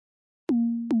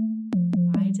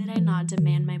not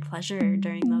demand my pleasure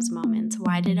during those moments?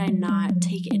 Why did I not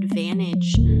take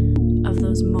advantage of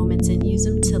those moments and use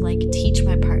them to teach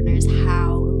my partners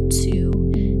how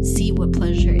to see what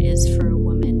pleasure is for a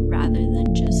woman rather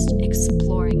than just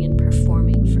exploring and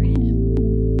performing for him?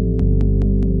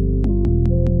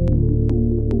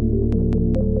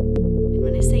 And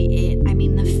when I say it, I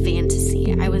mean the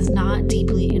fantasy. I was not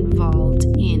deeply involved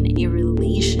in a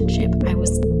relationship. I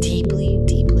was deeply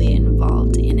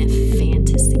involved in a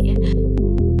fantasy.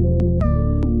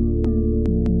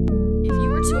 If you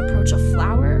were to approach a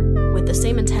flower with the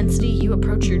same intensity you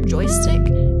approach your joystick,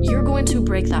 you're going to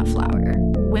break that flower.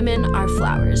 Women are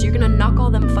flowers. You're gonna knock all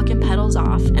them fucking petals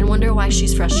off and wonder why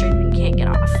she's frustrated and can't get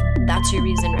off. That's your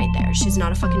reason right there. She's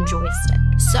not a fucking joystick.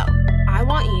 So, I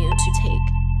want you to take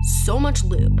so much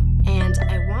lube, and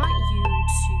I want you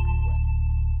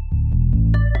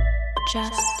to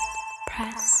just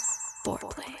press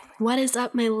foreplay. What is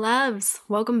up, my loves?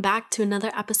 Welcome back to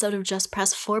another episode of Just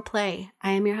Press Foreplay.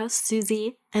 I am your host,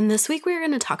 Susie, and this week we're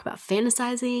going to talk about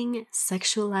fantasizing,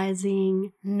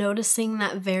 sexualizing, noticing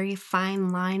that very fine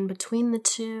line between the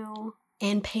two,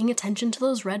 and paying attention to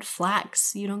those red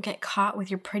flags. You don't get caught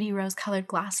with your pretty rose-colored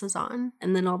glasses on,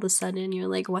 and then all of a sudden you're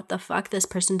like, what the fuck? This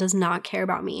person does not care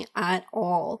about me at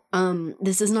all.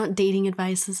 This is not dating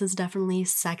advice. This is definitely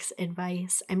sex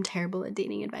advice. I'm terrible at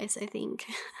dating advice, I think.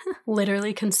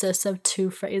 Literally consists of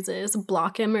two phrases: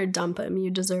 block him or dump him.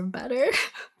 You deserve better.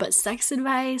 But sex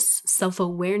advice,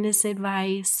 self-awareness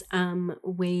advice,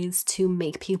 ways to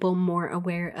make people more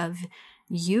aware of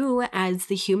you as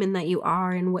the human that you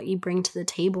are and what you bring to the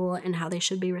table and how they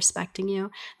should be respecting you.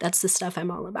 That's the stuff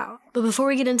I'm all about. But before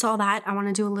we get into all that, I want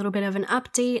to do a little bit of an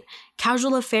update.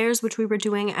 Casual affairs, which we were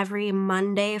doing every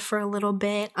Monday for a little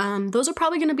bit, those are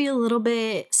probably going to be a little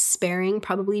bit sparing,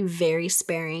 probably very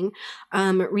sparing.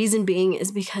 Reason being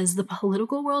is because the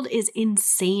political world is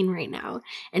insane right now.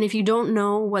 And if you don't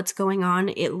know what's going on,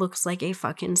 it looks like a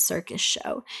fucking circus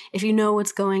show. If you know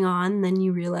what's going on, then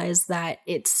you realize that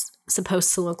it's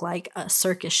supposed to look like a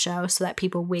circus show so that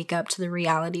people wake up to the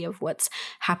reality of what's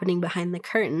happening behind the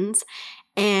curtains.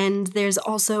 And there's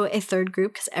also a third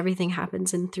group, because everything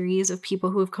happens in threes, of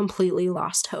people who have completely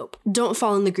lost hope. Don't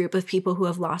fall in the group of people who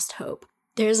have lost hope.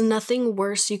 There's nothing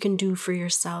worse you can do for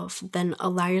yourself than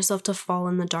allow yourself to fall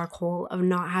in the dark hole of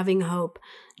not having hope,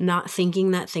 not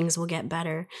thinking that things will get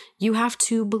better. You have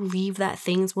to believe that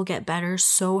things will get better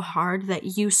so hard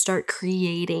that you start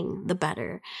creating the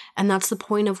better. And that's the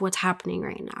point of what's happening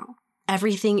right now.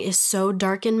 Everything is so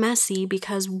dark and messy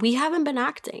because we haven't been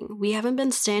acting. We haven't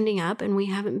been standing up, and we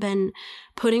haven't been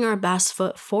putting our best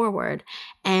foot forward.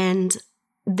 And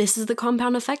this is the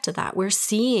compound effect of that. We're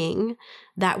seeing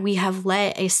that we have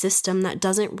let a system that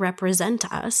doesn't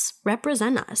represent us.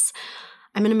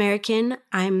 I'm an American.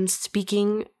 I'm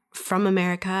speaking from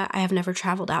America. I have never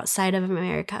traveled outside of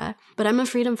America, but I'm a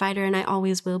freedom fighter, and I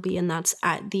always will be. And that's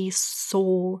at the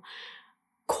soul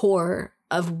core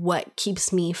of what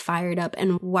keeps me fired up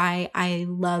and why I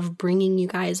love bringing you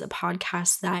guys a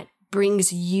podcast that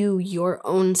brings you your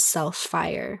own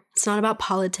self-fire. It's not about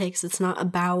politics. It's not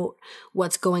about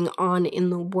what's going on in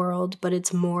the world, but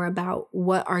it's more about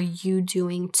what are you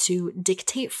doing to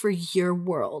dictate for your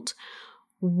world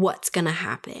what's going to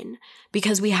happen,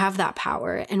 because we have that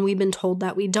power, and we've been told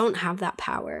that we don't have that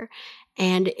power.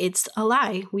 And it's a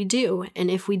lie. We do.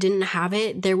 And if we didn't have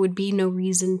it, there would be no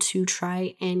reason to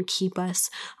try and keep us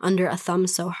under a thumb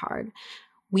so hard.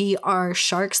 We are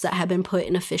sharks that have been put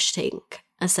in a fish tank,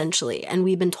 essentially. And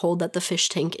we've been told that the fish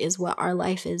tank is what our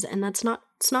life is. And it's not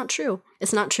true.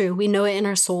 It's not true. We know it in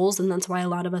our souls. And that's why a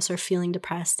lot of us are feeling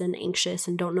depressed and anxious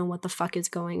and don't know what the fuck is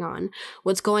going on.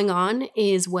 What's going on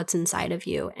is what's inside of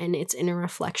you, and it's inner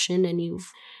reflection. And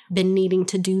you've been needing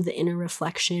to do the inner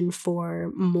reflection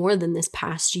for more than this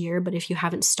past year. But if you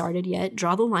haven't started yet,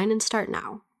 draw the line and start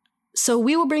now. So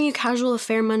we will bring you Casual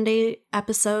Affair Monday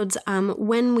episodes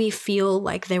when we feel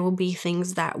like there will be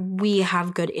things that we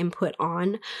have good input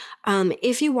on.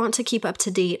 If you want to keep up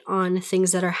to date on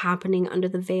things that are happening under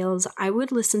the veils, I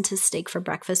would listen to Steak for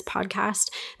Breakfast podcast,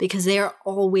 because they are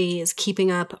always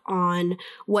keeping up on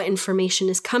what information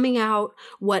is coming out,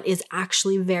 what is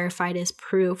actually verified as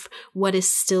proof, what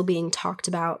is still being talked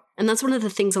about. And that's one of the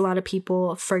things a lot of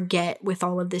people forget with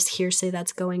all of this hearsay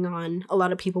that's going on. A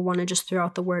lot of people want to just throw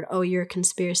out the word, oh, you're a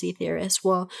conspiracy theorist.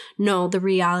 Well, no, the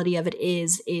reality of it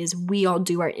is we all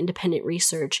do our independent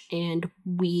research, and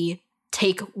we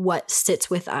take what sits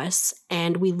with us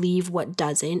and we leave what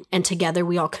doesn't. And together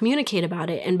we all communicate about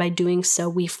it. And by doing so,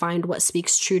 we find what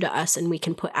speaks true to us and we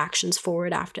can put actions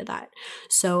forward after that.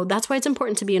 So that's why it's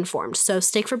important to be informed. So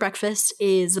Steak for Breakfast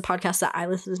is a podcast that I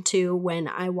listen to when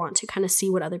I want to kind of see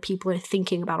what other people are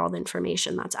thinking about all the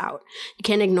information that's out. You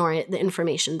can't ignore it. The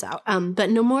information's out. But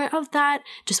no more of that.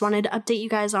 Just wanted to update you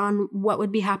guys on what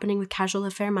would be happening with Casual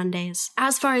Affair Mondays.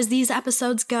 As far as these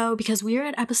episodes go, because we are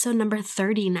at episode number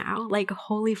 30 now, like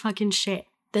holy fucking shit.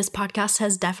 This podcast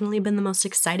has definitely been the most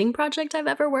exciting project I've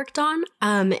ever worked on.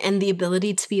 And the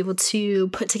ability to be able to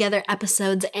put together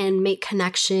episodes and make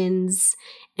connections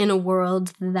in a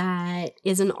world that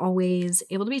isn't always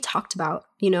able to be talked about.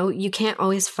 You know, you can't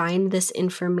always find this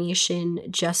information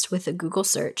just with a Google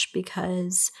search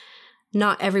because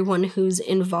not everyone who's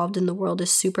involved in the world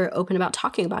is super open about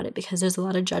talking about it because there's a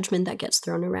lot of judgment that gets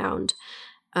thrown around.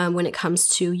 When it comes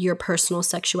to your personal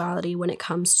sexuality, when it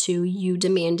comes to you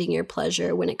demanding your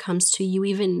pleasure, when it comes to you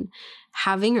even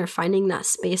having or finding that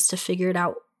space to figure it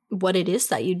out what it is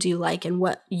that you do like and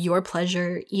what your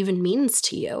pleasure even means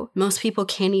to you. Most people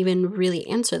can't even really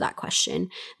answer that question.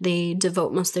 They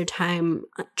devote most of their time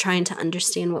trying to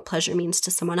understand what pleasure means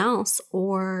to someone else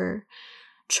or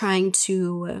trying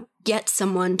to get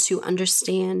someone to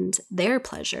understand their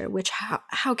pleasure, which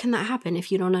how can that happen if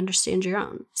you don't understand your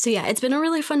own? So yeah, it's been a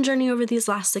really fun journey over these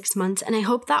last 6 months, and I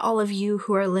hope that all of you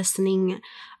who are listening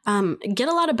get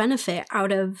a lot of benefit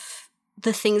out of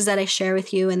the things that I share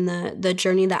with you and the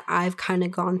journey that I've kind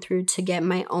of gone through to get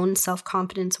my own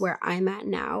self-confidence where I'm at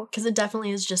now. Because it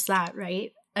definitely is just that,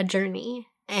 right? A journey.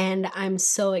 And I'm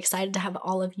so excited to have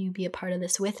all of you be a part of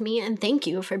this with me. And thank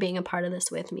you for being a part of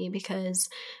this with me, because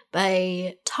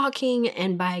by talking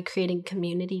and by creating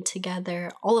community together,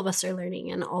 all of us are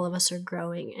learning and all of us are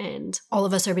growing and all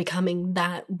of us are becoming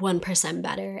that 1%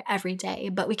 better every day.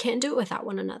 But we can't do it without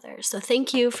one another. So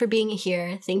thank you for being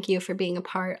here. Thank you for being a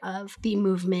part of the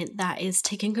movement that is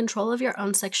taking control of your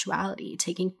own sexuality,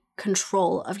 taking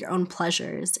control of your own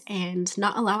pleasures, and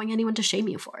not allowing anyone to shame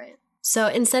you for it. So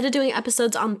instead of doing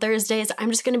episodes on Thursdays,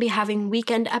 I'm just going to be having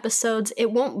weekend episodes.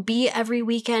 It won't be every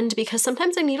weekend because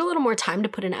sometimes I need a little more time to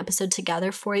put an episode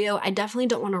together for you. I definitely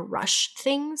don't want to rush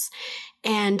things,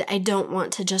 and I don't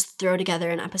want to just throw together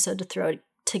an episode to throw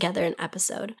together an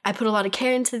episode. I put a lot of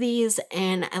care into these,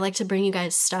 and I like to bring you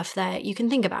guys stuff that you can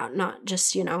think about, not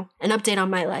just, you know, an update on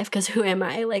my life, because who am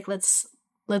I? Like, let's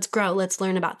grow, let's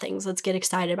learn about things, let's get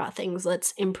excited about things,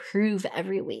 let's improve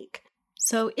every week.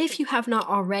 So if you have not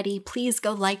already, please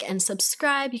go like and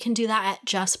subscribe. You can do that at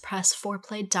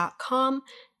justpressforeplay.com,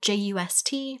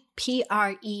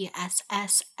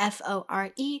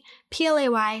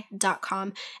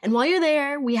 JustPressForPlay.com. And while you're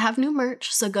there, we have new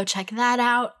merch, so go check that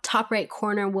out. Top right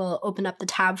corner will open up the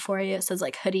tab for you. It says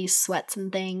like hoodies, sweats,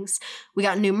 and things. We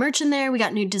got new merch in there. We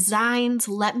got new designs.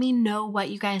 Let me know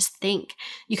what you guys think.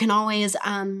 You can always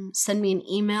send me an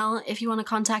email if you want to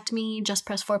contact me,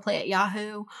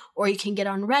 justpressforeplay@yahoo, or you can get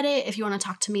on Reddit if you want to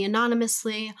talk to me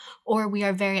anonymously, or we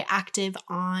are very active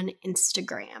on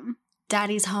Instagram.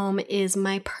 Daddy's Home is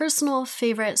my personal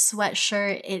favorite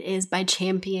sweatshirt. It is by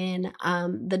Champion.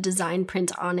 The design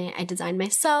print on it I designed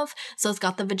myself, so it's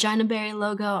got the Vagina Berry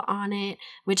logo on it,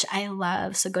 which I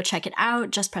love. So go check it out,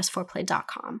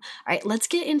 justpressforeplay.com. All right, let's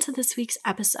get into this week's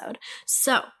episode.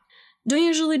 So, don't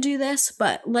usually do this,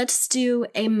 but let's do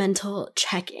a mental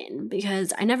check-in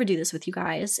because I never do this with you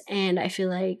guys, and I feel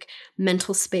like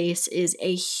mental space is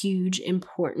a huge,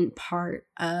 important part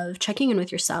of checking in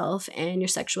with yourself and your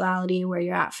sexuality, where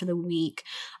you're at for the week,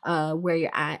 where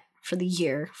you're at for the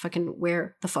year, fucking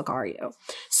where the fuck are you?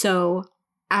 So,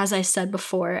 as I said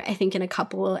before, I think in a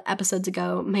couple episodes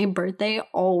ago, my birthday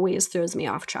always throws me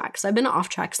off track. So I've been off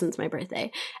track since my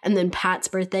birthday. And then Pat's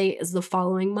birthday is the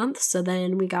following month. So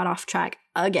then we got off track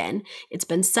again. It's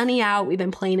been sunny out. We've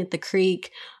been playing at the creek.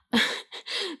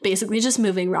 Basically just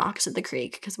moving rocks at the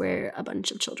creek because we're a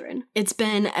bunch of children. It's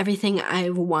been everything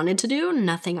I've wanted to do,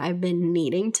 nothing I've been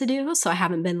needing to do. So I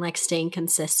haven't been like staying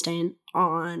consistent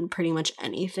on pretty much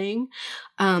anything.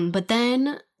 But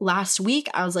then last week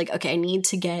I was like, okay, I need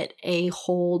to get a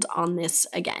hold on this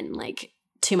again. Like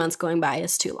 2 months going by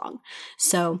is too long.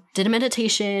 So did a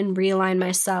meditation, realigned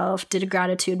myself, did a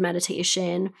gratitude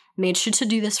meditation, made sure to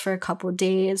do this for a couple of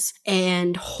days,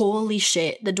 and holy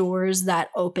shit, the doors that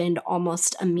opened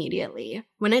almost immediately.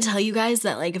 When I tell you guys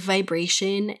that like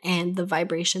vibration and the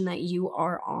vibration that you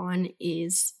are on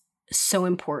is so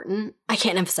important. I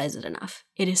can't emphasize it enough.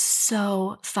 It is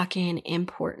so fucking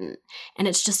important. And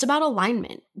it's just about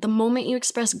alignment. The moment you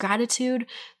express gratitude,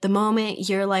 the moment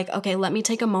you're like, okay, let me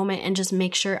take a moment and just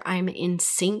make sure I'm in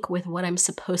sync with what I'm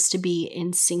supposed to be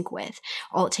in sync with.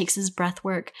 All it takes is breath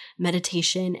work,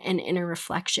 meditation, and inner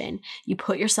reflection. You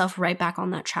put yourself right back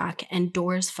on that track and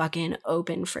doors fucking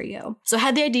open for you. So I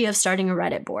had the idea of starting a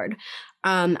Reddit board.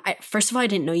 First of all, I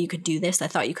didn't know you could do this. I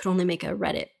thought you could only make a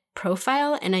Reddit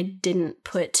profile, and I didn't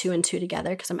put two and two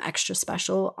together because I'm extra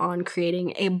special on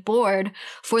creating a board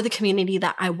for the community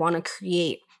that I want to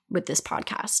create with this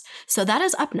podcast. So that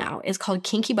is up now. It's called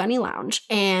Kinky Bunny Lounge,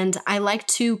 and I like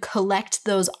to collect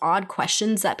those odd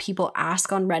questions that people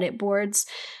ask on Reddit boards,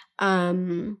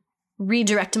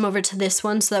 redirect them over to this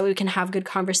one so that we can have good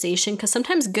conversation, because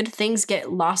sometimes good things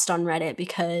get lost on Reddit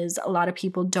because a lot of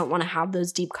people don't want to have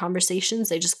those deep conversations.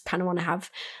 They just kind of want to have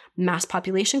mass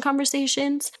population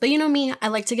conversations. But you know me, I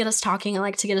like to get us talking. I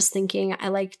like to get us thinking. I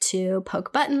like to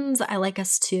poke buttons. I like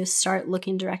us to start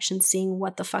looking directions, seeing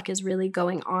what the fuck is really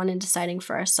going on and deciding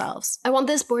for ourselves. I want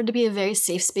this board to be a very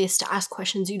safe space to ask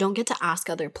questions you don't get to ask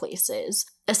other places,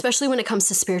 especially when it comes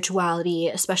to spirituality,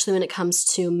 especially when it comes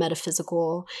to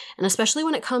metaphysical, and especially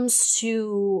when it comes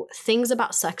to things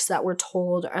about sex that we're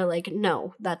told are like,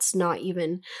 no, that's not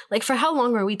even, like, for how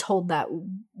long are we told that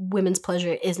women's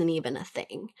pleasure isn't even a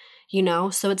thing, you know?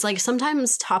 So it's like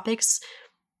sometimes topics,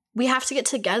 we have to get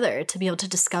together to be able to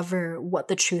discover what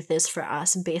the truth is for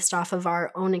us based off of our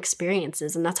own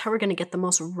experiences. And that's how we're going to get the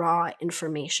most raw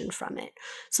information from it.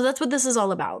 So that's what this is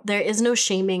all about. There is no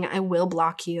shaming. I will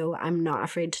block you. I'm not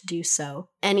afraid to do so.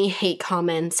 Any hate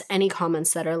comments, any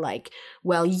comments that are like,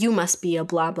 well, you must be a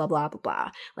blah, blah, blah, blah,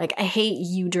 blah. Like, I hate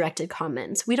you directed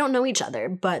comments. We don't know each other,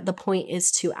 but the point is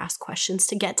to ask questions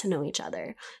to get to know each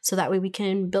other. So that way we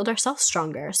can build ourselves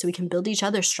stronger, so we can build each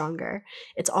other stronger.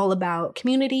 It's all about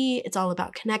community. It's all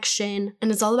about connection,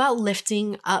 and it's all about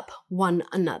lifting up one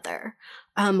another.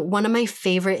 One of my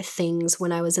favorite things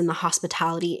when I was in the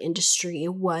hospitality industry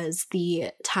was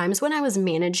the times when I was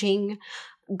managing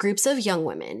groups of young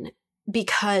women,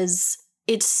 because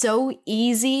it's so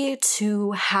easy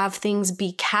to have things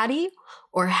be catty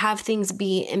or have things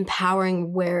be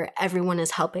empowering where everyone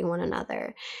is helping one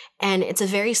another. And it's a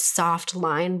very soft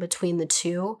line between the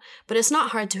two, but it's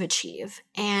not hard to achieve.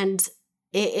 And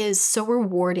it is so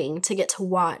rewarding to get to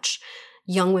watch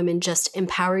young women just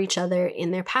empower each other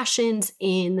in their passions,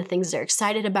 in the things they're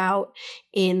excited about,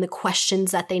 in the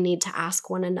questions that they need to ask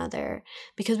one another.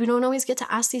 Because we don't always get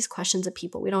to ask these questions of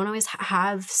people. We don't always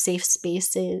have safe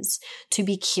spaces to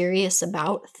be curious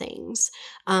about things.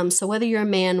 So whether you're a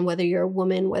man, whether you're a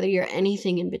woman, whether you're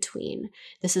anything in between,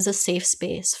 this is a safe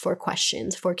space for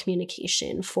questions, for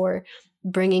communication, for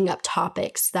bringing up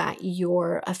topics that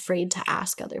you're afraid to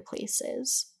ask other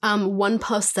places. One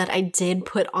post that I did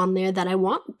put on there that I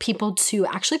want people to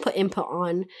actually put input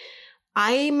on,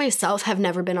 I myself have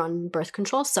never been on birth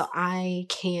control, so I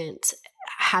can't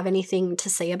have anything to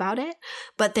say about it,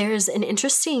 but there's an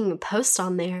interesting post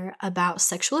on there about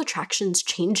sexual attractions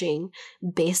changing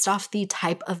based off the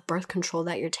type of birth control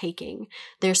that you're taking.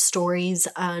 There's stories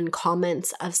and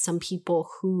comments of some people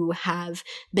who have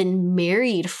been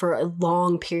married for a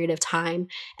long period of time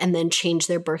and then change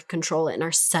their birth control and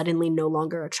are suddenly no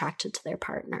longer attracted to their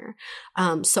partner.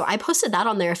 So I posted that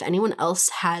on there if anyone else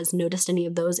has noticed any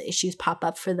of those issues pop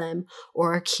up for them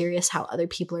or are curious how other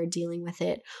people are dealing with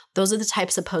it. Those are the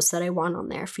types of posts that I want on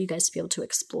there for you guys to be able to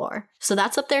explore. So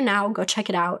that's up there now. Go check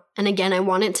it out. And again, I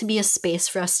want it to be a space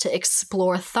for us to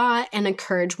explore thought and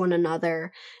encourage one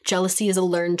another. Jealousy is a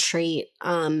learned trait.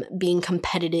 Being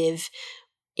competitive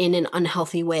in an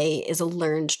unhealthy way is a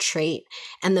learned trait.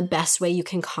 And the best way you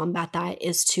can combat that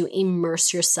is to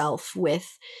immerse yourself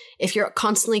with, if you're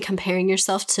constantly comparing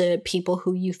yourself to people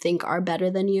who you think are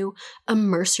better than you,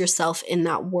 immerse yourself in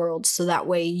that world so that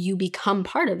way you become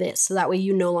part of it. So that way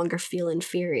you no longer feel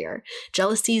inferior.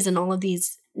 Jealousies and all of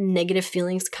these negative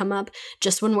feelings come up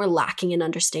just when we're lacking in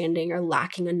understanding or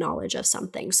lacking a knowledge of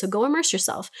something. So go immerse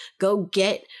yourself. Go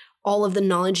get all of the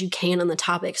knowledge you can on the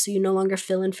topic so you no longer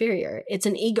feel inferior. It's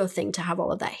an ego thing to have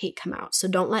all of that hate come out. So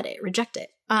don't let it, reject it.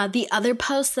 The other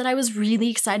post that I was really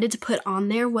excited to put on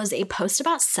there was a post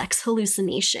about sex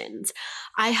hallucinations.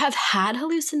 I have had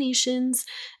hallucinations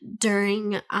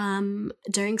during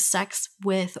sex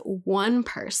with one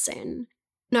person.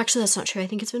 No, actually, that's not true. I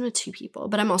think it's been with two people,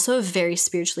 but I'm also a very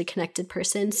spiritually connected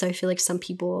person. So I feel like some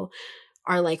people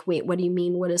are like, wait, what do you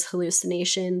mean? What is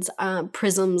hallucinations?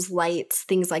 Prisms, lights,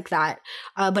 things like that.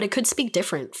 But it could speak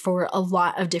different for a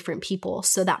lot of different people.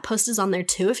 So that post is on there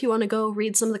too if you want to go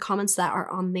read some of the comments that are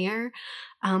on there.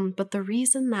 But the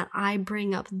reason that I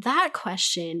bring up that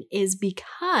question is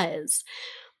because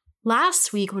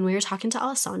last week when we were talking to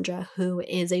Alessandra, who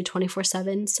is a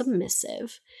 24/7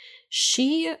 submissive,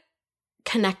 she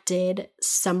connected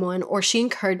someone, or she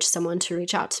encouraged someone to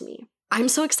reach out to me. I'm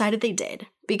so excited they did,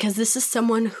 because this is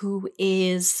someone who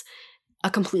is a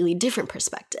completely different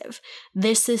perspective.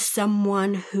 This is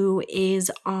someone who is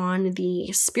on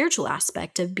the spiritual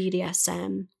aspect of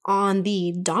BDSM, on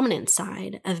the dominant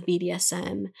side of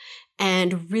BDSM,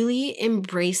 and really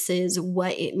embraces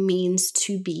what it means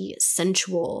to be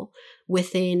sensual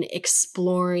within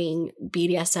exploring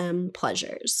BDSM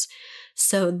pleasures.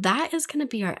 So that is going to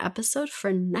be our episode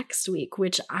for next week,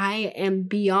 which I am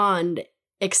beyond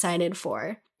excited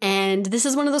for. And this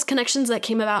is one of those connections that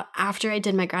came about after I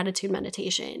did my gratitude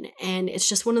meditation. And it's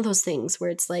just one of those things where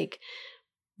it's like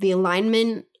the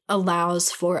alignment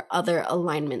allows for other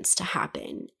alignments to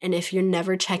happen. And if you're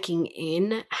never checking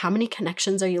in, how many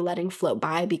connections are you letting float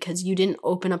by because you didn't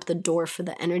open up the door for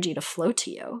the energy to flow to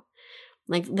you?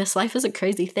 Like, this life is a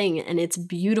crazy thing, and it's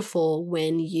beautiful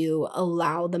when you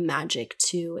allow the magic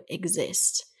to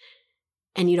exist.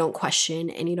 And you don't question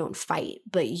and you don't fight,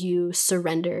 but you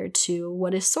surrender to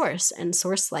what is source and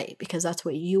source light, because that's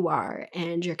what you are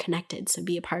and you're connected. So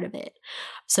be a part of it.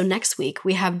 So next week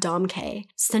we have Dom K,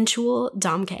 sensual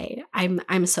Dom K.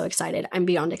 I'm so excited. I'm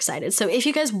beyond excited. So if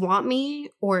you guys want me,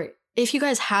 or if you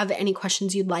guys have any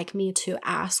questions you'd like me to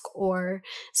ask or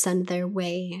send their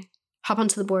way, hop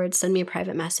onto the board, send me a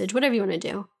private message, whatever you want to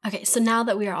do. Okay, so now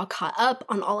that we are all caught up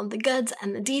on all of the goods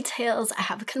and the details, I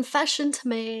have a confession to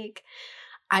make.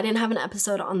 I didn't have an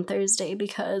episode on Thursday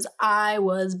because I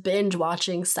was binge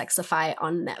watching Sexify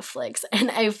on Netflix, and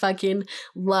I fucking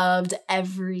loved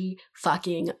every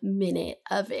fucking minute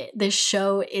of it. This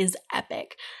show is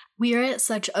epic. We are at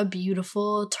such a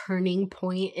beautiful turning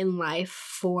point in life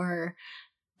for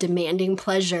demanding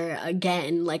pleasure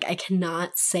again. Like, I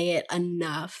cannot say it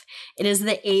enough. It is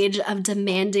the age of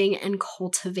demanding and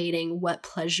cultivating what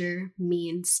pleasure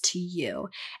means to you.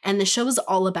 And the show is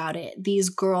all about it. These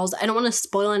girls, I don't want to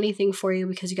spoil anything for you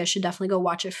because you guys should definitely go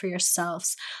watch it for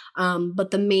yourselves.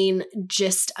 But the main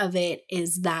gist of it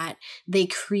is that they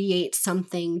create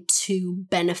something to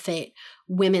benefit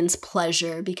women's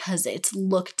pleasure because it's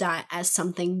looked at as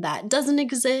something that doesn't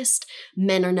exist.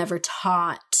 Men are never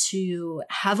taught to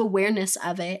have awareness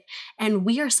of it, and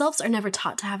we ourselves are never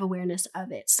taught to have awareness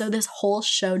of it. So this whole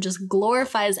show just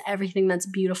glorifies everything that's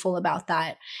beautiful about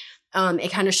that.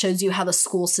 It kind of shows you how the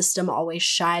school system always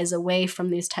shies away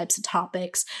from these types of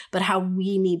topics, but how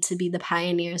we need to be the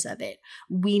pioneers of it.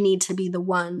 We need to be the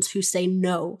ones who say,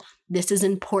 no, this is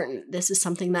important. This is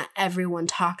something that everyone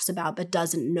talks about, but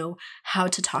doesn't know how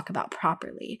to talk about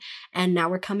properly. And now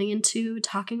we're coming into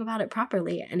talking about it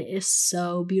properly, and it is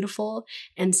so beautiful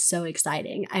and so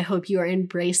exciting. I hope you are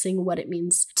embracing what it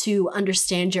means to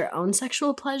understand your own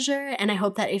sexual pleasure. And I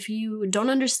hope that if you don't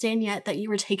understand yet, that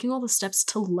you are taking all the steps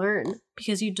to learn,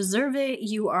 because you deserve it.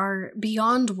 You are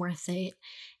beyond worth it.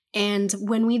 And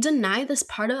when we deny this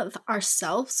part of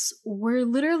ourselves, we're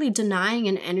literally denying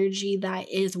an energy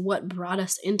that is what brought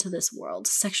us into this world.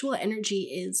 Sexual energy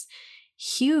is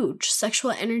huge.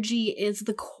 Sexual energy is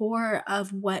the core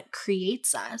of what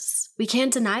creates us. We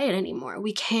can't deny it anymore.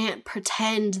 We can't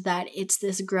pretend that it's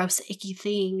this gross, icky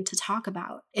thing to talk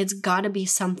about. It's got to be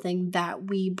something that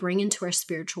we bring into our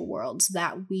spiritual worlds,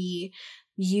 that we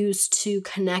use to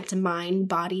connect mind,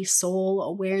 body, soul,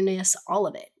 awareness, all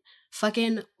of it.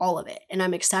 Fucking all of it. And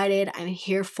I'm excited. I'm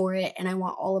here for it. And I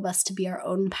want all of us to be our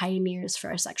own pioneers for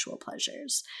our sexual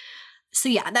pleasures. So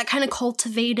yeah, that kind of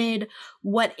cultivated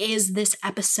what is this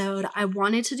episode. I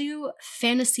wanted to do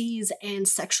fantasies and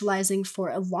sexualizing for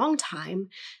a long time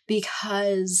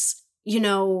because,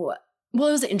 well, it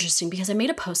was interesting because I made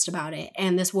a post about it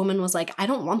and this woman was like, I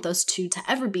don't want those two to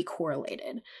ever be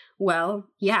correlated. Well,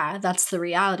 yeah, that's the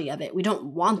reality of it. We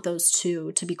don't want those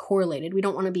two to be correlated. We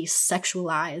don't want to be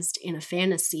sexualized in a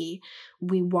fantasy.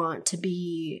 We want to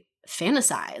be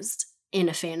fantasized in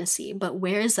a fantasy. But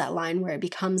where is that line where it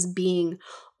becomes being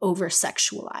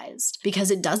over-sexualized?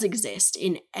 Because it does exist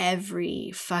in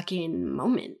every fucking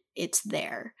moment. It's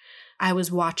there. I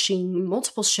was watching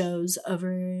multiple shows over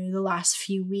the last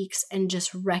few weeks and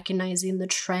just recognizing the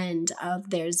trend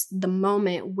of there's the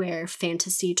moment where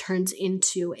fantasy turns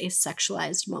into a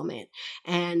sexualized moment.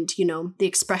 And, the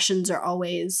expressions are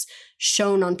always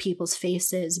shown on people's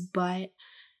faces, but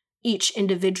each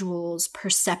individual's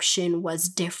perception was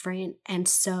different. And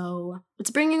so it's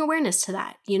bringing awareness to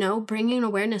that, bringing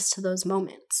awareness to those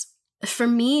moments. For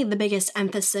me, the biggest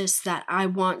emphasis that I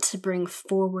want to bring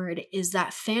forward is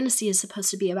that fantasy is supposed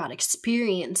to be about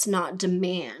experience, not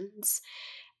demands.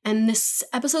 And this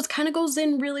episode kind of goes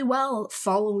in really well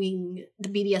following the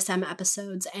BDSM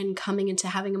episodes and coming into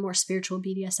having a more spiritual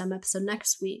BDSM episode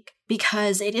next week,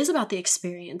 because it is about the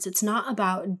experience. It's not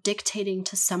about dictating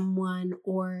to someone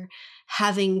or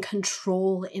having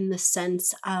control in the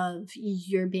sense of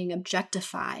you're being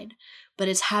objectified, but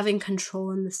it's having control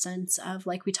in the sense of,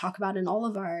 like we talk about in all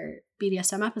of our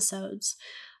BDSM episodes,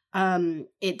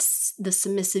 it's the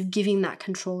submissive giving that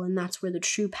control, and that's where the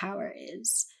true power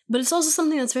is. But it's also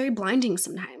something that's very blinding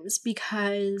sometimes,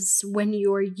 because when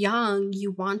you're young,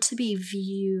 you want to be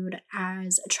viewed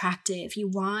as attractive. You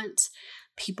want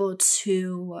people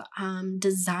to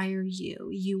desire you.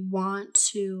 You want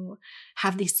to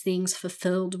have these things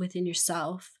fulfilled within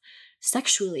yourself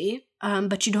sexually,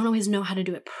 but you don't always know how to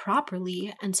do it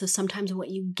properly. And so sometimes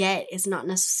what you get is not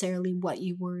necessarily what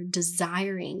you were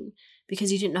desiring, because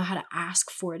you didn't know how to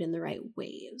ask for it in the right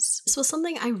ways. This was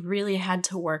something I really had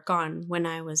to work on when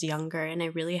I was younger, and I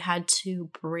really had to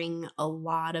bring a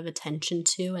lot of attention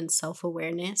to and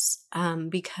self-awareness,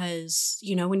 because,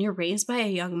 when you're raised by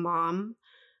a young mom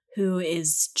who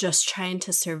is just trying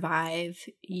to survive,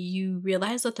 you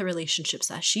realize that the relationships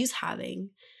that she's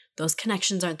having, those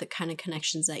connections aren't the kind of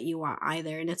connections that you want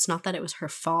either. And it's not that it was her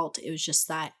fault. It was just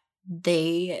that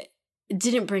they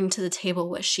didn't bring to the table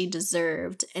what she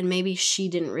deserved, and maybe she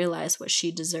didn't realize what she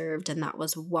deserved, and that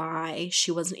was why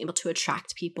she wasn't able to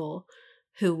attract people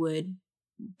who would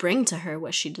bring to her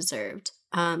what she deserved.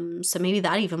 So maybe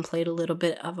that even played a little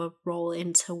bit of a role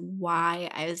into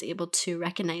why I was able to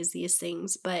recognize these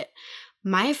things. But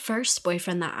my first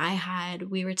boyfriend that I had,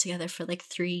 we were together for like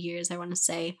 3 years, I want to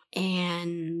say,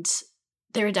 and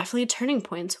there were definitely turning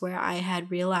points where I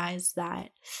had realized that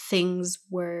things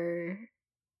were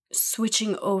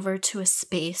switching over to a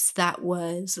space that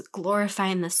was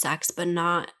glorifying the sex but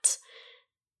not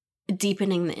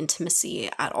deepening the intimacy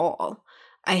at all.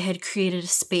 I had created a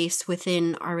space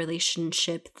within our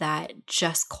relationship that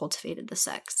just cultivated the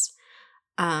sex.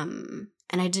 And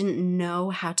I didn't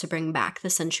know how to bring back the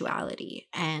sensuality.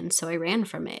 And so I ran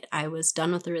from it. I was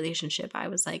done with the relationship. I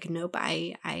was like, nope,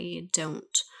 I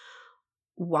don't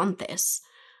want this.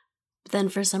 But then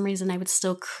for some reason, I would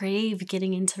still crave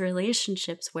getting into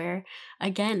relationships where,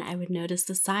 again, I would notice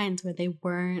the signs where they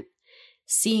weren't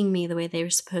seeing me the way they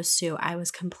were supposed to. I was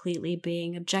completely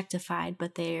being objectified,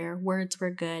 but their words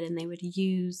were good, and they would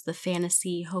use the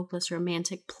fantasy, hopeless,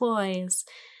 romantic ploys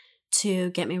to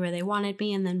get me where they wanted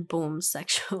me, and then boom,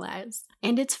 sexualized.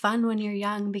 And it's fun when you're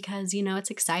young because, it's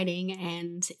exciting,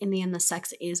 and in the end, the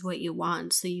sex is what you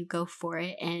want, so you go for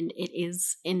it, and it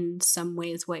is in some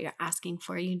ways what you're asking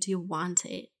for. You do want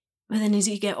it. But then as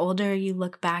you get older, you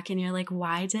look back and you're like,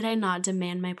 why did I not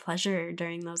demand my pleasure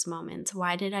during those moments?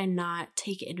 Why did I not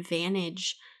take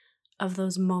advantage of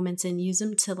those moments and use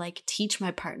them to teach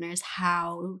my partners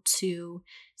how to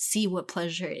see what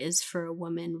pleasure is for a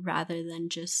woman rather than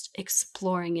just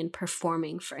exploring and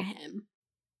performing for him?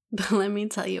 But let me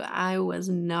tell you, I was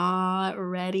not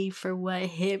ready for what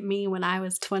hit me when I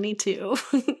was 22.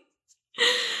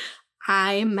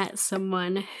 I met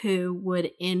someone who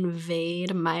would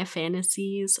invade my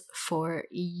fantasies for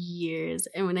years.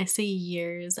 And when I say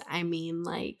years, I mean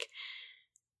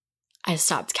I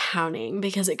stopped counting,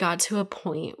 because it got to a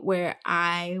point where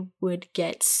I would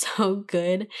get so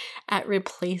good at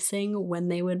replacing when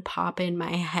they would pop in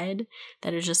my head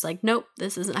that it's just like, nope,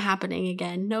 this isn't happening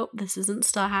again. Nope, this isn't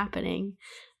still happening.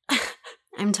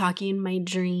 I'm talking my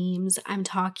dreams. I'm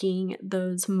talking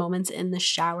those moments in the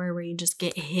shower where you just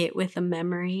get hit with a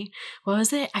memory. What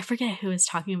was it? I forget who was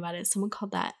talking about it. Someone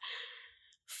called that.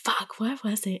 What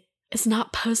was it? It's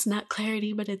not post-nut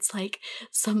clarity, but it's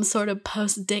some sort of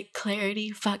post-dick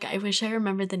clarity. I wish I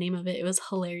remembered the name of it. It was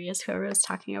hilarious, whoever was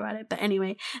talking about it. But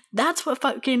anyway, that's what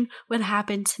fucking would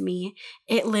happen to me.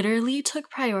 It literally took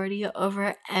priority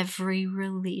over every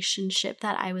relationship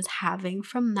that I was having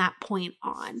from that point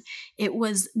on. It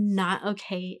was not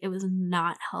okay. It was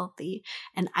not healthy.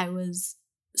 And I was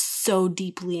so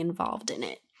deeply involved in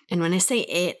it. And when I say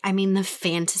it, I mean the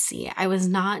fantasy. I was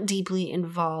not deeply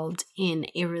involved in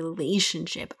a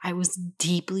relationship. I was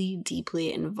deeply,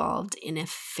 deeply involved in a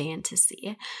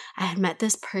fantasy. I had met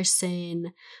this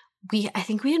person. I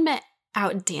think we had met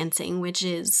out dancing, which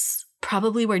is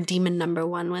probably where demon number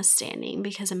 1 was standing,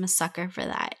 because I'm a sucker for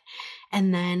that.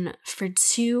 And then for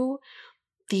 2,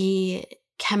 the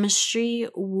chemistry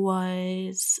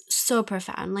was so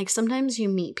profound. Sometimes you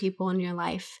meet people in your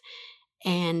life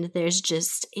And there's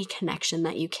just a connection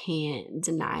that you can't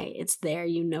deny. It's there,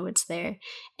 you know it's there,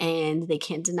 and they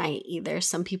can't deny it either.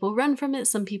 Some people run from it,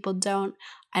 some people don't.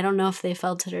 I don't know if they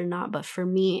felt it or not, but for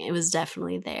me, it was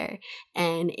definitely there.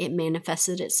 And it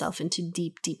manifested itself into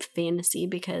deep, deep fantasy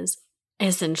because I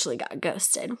essentially got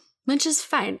ghosted, which is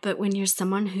fine. But when you're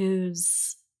someone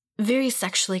who's very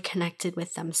sexually connected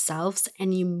with themselves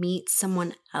and you meet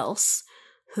someone else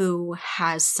who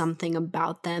has something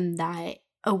about them that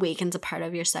awakens a part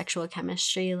of your sexual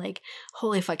chemistry, like,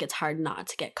 holy fuck, it's hard not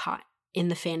to get caught in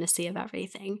the fantasy of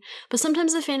everything. But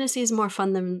sometimes the fantasy is more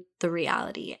fun than the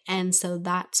reality. And so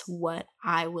that's what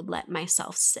I would let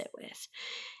myself sit with.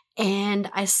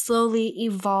 And I slowly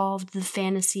evolved the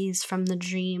fantasies from the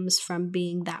dreams, from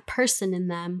being that person in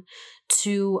them,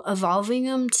 to evolving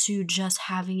them to just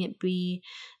having it be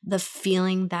the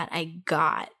feeling that I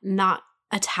got, not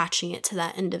attaching it to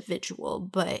that individual,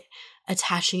 but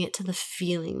attaching it to the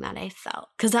feeling that I felt.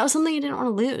 Because that was something I didn't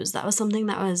want to lose. That was something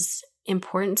that was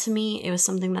important to me. It was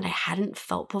something that I hadn't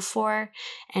felt before.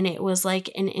 And it was like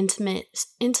an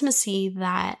intimacy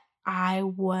that I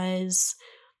was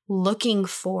looking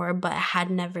for but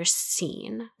had never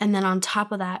seen. And then on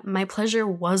top of that, my pleasure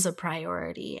was a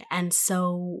priority. And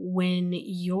so when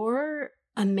you're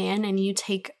a man and you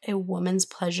take a woman's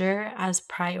pleasure as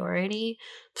priority,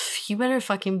 you better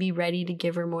fucking be ready to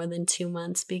give her more than 2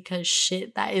 months, because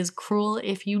shit, that is cruel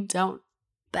if you don't.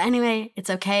 But anyway, it's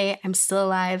okay. I'm still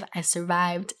alive. I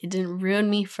survived. It didn't ruin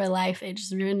me for life. It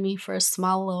just ruined me for a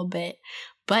small little bit.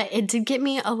 But it did get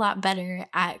me a lot better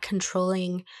at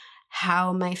controlling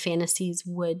how my fantasies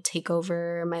would take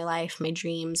over my life, my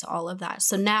dreams, all of that.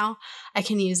 So now I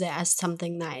can use it as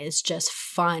something that is just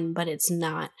fun, but it's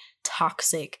not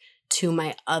toxic to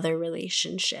my other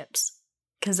relationships.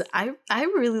 Because I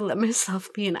really let myself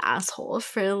be an asshole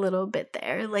for a little bit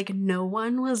there. Like, no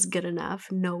one was good enough.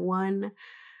 No one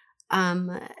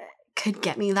could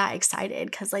get me that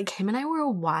excited, because like him and I were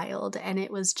wild, and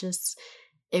it was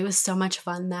so much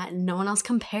fun that no one else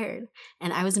compared.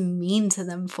 And I was mean to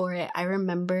them for it. I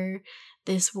remember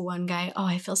this one guy. Oh,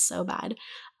 I feel so bad.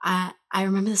 I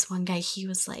remember this one guy. He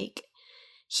was like,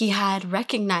 he had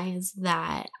recognized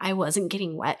that I wasn't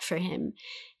getting wet for him.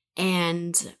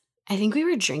 And I think we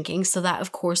were drinking. So that,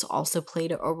 of course, also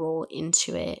played a role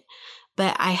into it.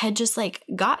 But I had just like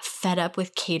got fed up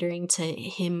with catering to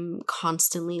him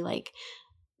constantly, like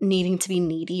needing to be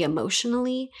needy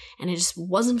emotionally, and I just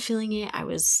wasn't feeling it. I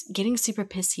was getting super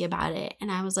pissy about it,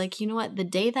 and I was like, you know what, the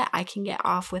day that I can get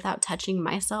off without touching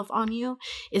myself on you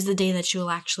is the day that you'll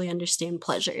actually understand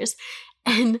pleasures.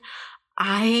 And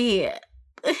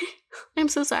I'm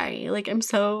so sorry. Like, I'm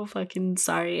so fucking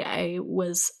sorry. I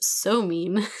was so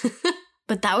mean.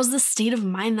 But that was the state of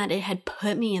mind that it had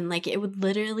put me in. Like, it would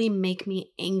literally make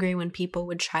me angry when people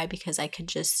would try, because I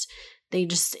could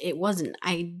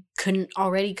I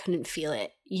couldn't feel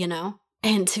it, you know?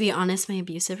 And to be honest, my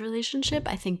abusive relationship,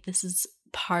 I think this is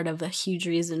part of a huge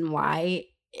reason why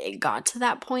it got to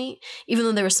that point, even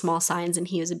though there were small signs and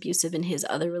he was abusive in his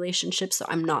other relationships. So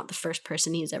I'm not the first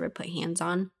person he's ever put hands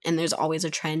on. And there's always a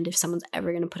trend. If someone's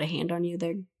ever going to put a hand on you,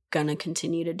 they're going to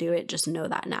continue to do it. Just know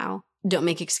that now. Don't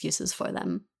make excuses for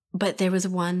them. But there was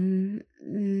one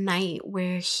night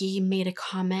where he made a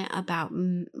comment about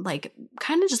like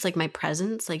kind of just like my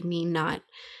presence, like me not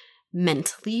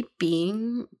mentally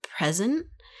being present.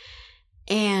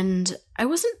 And I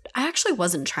actually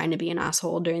wasn't trying to be an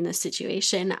asshole during this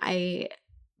situation.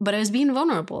 But I was being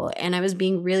vulnerable, and I was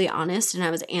being really honest, and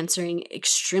I was answering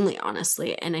extremely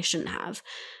honestly, and I shouldn't have.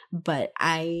 But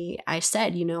I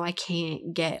said, you know, I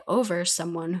can't get over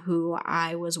someone who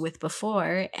I was with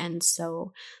before. And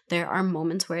so there are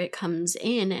moments where it comes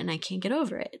in and I can't get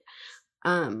over it.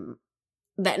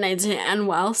 That night didn't end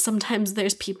well. Sometimes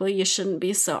there's people you shouldn't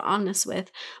be so honest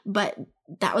with. But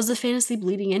that was the fantasy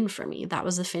bleeding in for me. That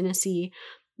was the fantasy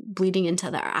bleeding into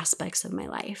other aspects of my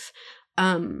life.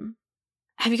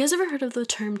 Have you guys ever heard of the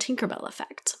term Tinkerbell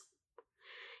effect?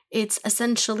 It's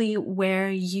essentially where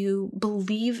you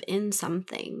believe in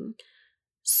something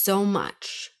so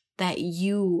much that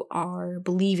you are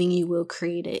believing you will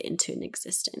create it into an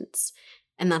existence.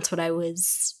 And that's what I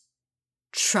was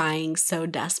trying so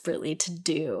desperately to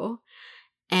do.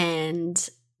 And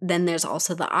then there's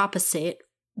also the opposite,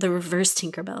 the reverse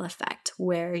Tinkerbell effect,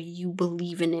 where you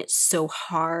believe in it so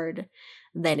hard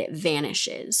that it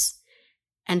vanishes.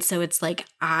 And so it's like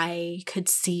I could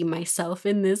see myself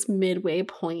in this midway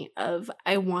point of,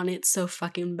 I want it so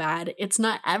fucking bad. It's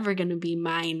not ever going to be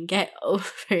mine. Get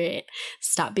over it.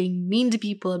 Stop being mean to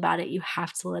people about it. You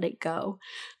have to let it go.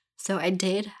 So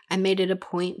I made it a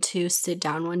point to sit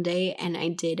down one day and I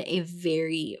did a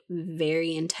very,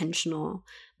 very intentional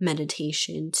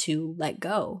meditation to let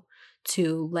go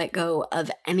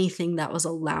of anything that was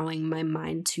allowing my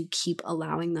mind to keep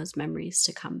allowing those memories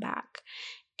to come back.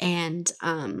 And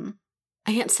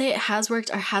I can't say it has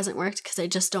worked or hasn't worked because I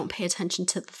just don't pay attention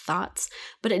to the thoughts,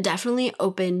 but it definitely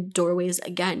opened doorways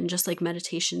again, just like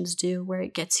meditations do, where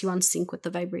it gets you on sync with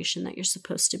the vibration that you're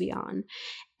supposed to be on.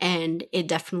 And it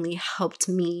definitely helped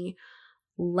me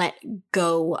let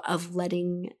go of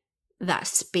letting that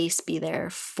space be there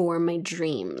for my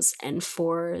dreams and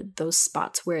for those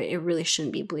spots where it really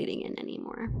shouldn't be bleeding in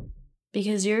anymore.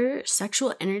 Because your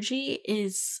sexual energy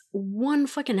is one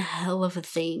fucking hell of a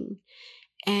thing.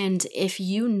 And if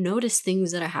you notice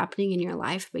things that are happening in your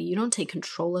life, but you don't take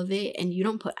control of it and you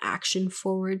don't put action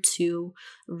forward to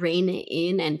rein it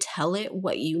in and tell it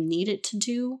what you need it to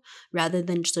do, rather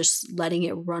than just letting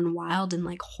it run wild and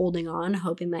like holding on,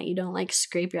 hoping that you don't like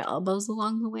scrape your elbows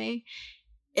along the way,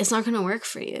 it's not going to work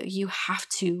for you. You have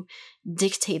to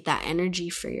dictate that energy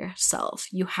for yourself.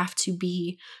 You have to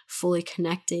be fully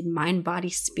connected, mind, body,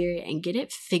 spirit, and get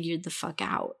it figured the fuck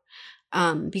out.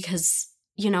 Because,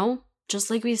 just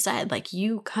like we said, like,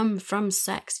 you come from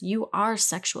sex. You are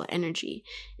sexual energy.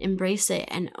 Embrace it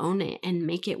and own it and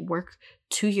make it work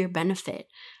to your benefit.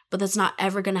 But that's not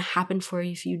ever going to happen for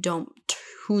you if you don't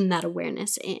tune that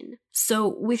awareness in.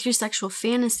 So with your sexual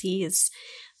fantasies,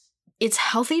 it's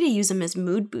healthy to use them as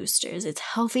mood boosters. It's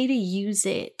healthy to use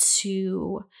it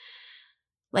to,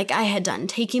 like I had done,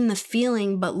 taking the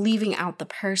feeling but leaving out the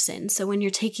person. So when you're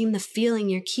taking the feeling,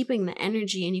 you're keeping the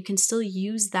energy, and you can still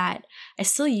use that. I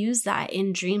still use that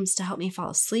in dreams to help me fall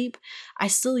asleep. I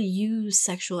still use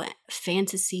sexual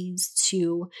fantasies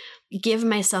to give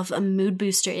myself a mood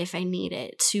booster if I need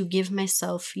it, to give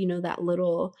myself, that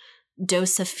little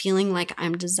dose of feeling like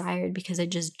I'm desired because I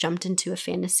just jumped into a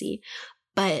fantasy.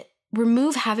 But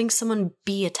remove having someone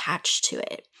be attached to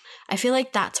it. I feel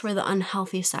like that's where the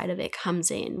unhealthy side of it comes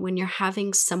in, when you're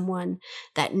having someone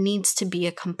that needs to be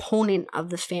a component of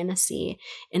the fantasy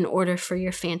in order for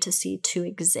your fantasy to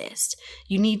exist.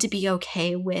 You need to be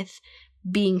okay with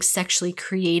being sexually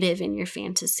creative in your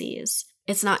fantasies.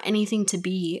 It's not anything to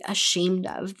be ashamed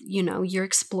of. You're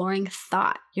exploring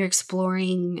thought. You're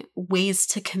exploring ways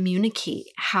to communicate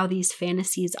how these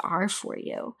fantasies are for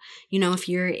you. If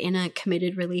you're in a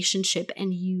committed relationship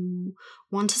and you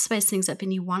want to spice things up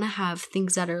and you want to have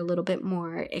things that are a little bit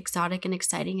more exotic and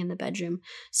exciting in the bedroom,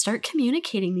 start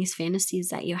communicating these fantasies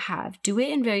that you have. Do it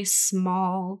in very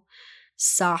small,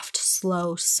 soft,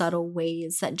 slow, subtle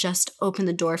ways that just open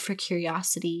the door for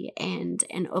curiosity and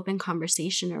an open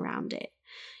conversation around it.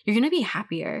 You're going to be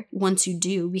happier once you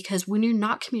do, because when you're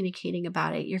not communicating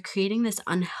about it, you're creating this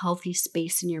unhealthy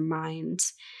space in your mind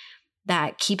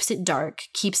that keeps it dark,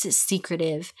 keeps it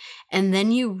secretive, and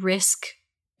then you risk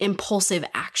impulsive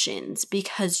actions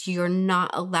because you're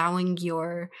not allowing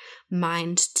your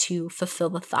mind to fulfill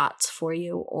the thoughts for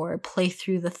you or play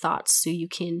through the thoughts so you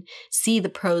can see the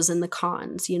pros and the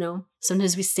cons.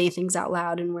 Sometimes we say things out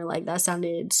loud and we're like, that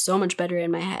sounded so much better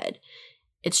in my head.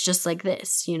 It's just like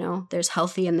this, there's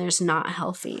healthy and there's not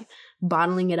healthy.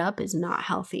 Bottling it up is not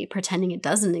healthy. Pretending it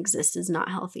doesn't exist is not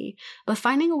healthy. But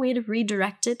finding a way to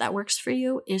redirect it that works for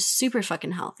you is super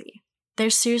fucking healthy.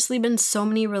 There's seriously been so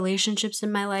many relationships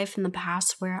in my life in the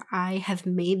past where I have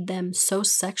made them so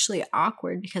sexually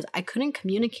awkward because I couldn't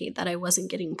communicate that I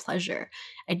wasn't getting pleasure.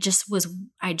 It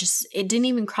didn't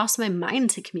even cross my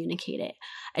mind to communicate it.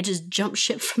 I just jumped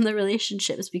ship from the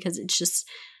relationships because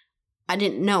I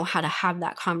didn't know how to have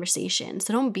that conversation.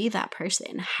 So don't be that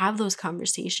person. Have those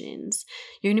conversations.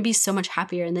 You're going to be so much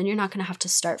happier, and then you're not going to have to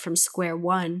start from square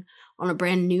one on a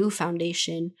brand new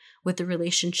foundation with the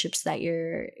relationships that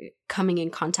you're coming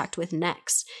in contact with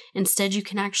next. Instead, you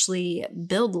can actually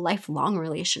build lifelong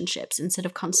relationships instead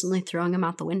of constantly throwing them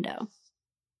out the window.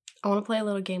 I want to play a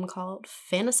little game called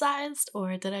Fantasized,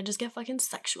 or did I just get fucking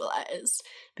sexualized?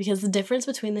 Because the difference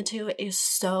between the two is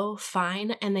so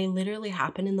fine, and they literally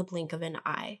happen in the blink of an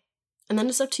eye. And then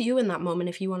it's up to you in that moment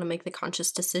if you want to make the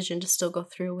conscious decision to still go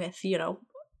through with,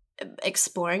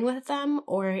 exploring with them,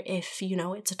 or if,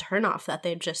 it's a turnoff that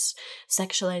they've just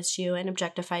sexualized you and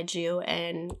objectified you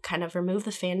and kind of removed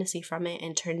the fantasy from it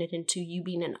and turned it into you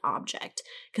being an object.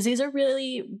 Because these are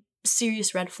really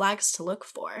serious red flags to look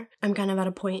for. I'm kind of at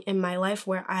a point in my life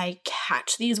where I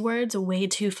catch these words way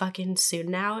too fucking soon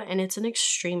now, and it's an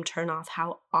extreme turnoff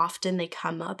how often they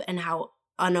come up and how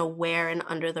unaware and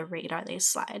under the radar they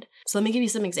slide. So let me give you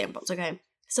some examples, okay?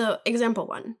 So example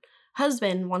 1.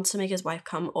 Husband wants to make his wife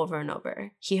come over and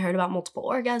over. He heard about multiple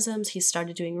orgasms. He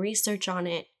started doing research on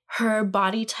it. her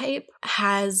body type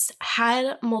has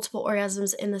had multiple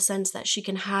orgasms in the sense that she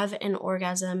can have an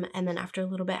orgasm and then after a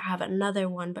little bit have another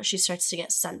one, but she starts to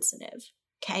get sensitive.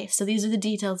 Okay, so these are the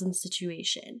details in the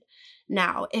situation.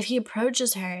 Now, if he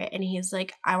approaches her and he's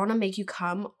like, I want to make you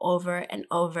come over and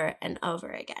over and over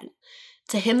again.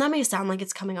 To him, that may sound like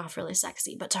it's coming off really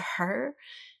sexy, but to her,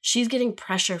 she's getting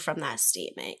pressure from that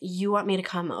statement. You want me to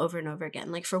come over and over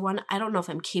again. Like, for one, I don't know if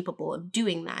I'm capable of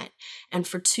doing that. And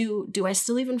for two, do I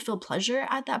still even feel pleasure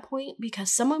at that point?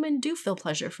 Because some women do feel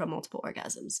pleasure from multiple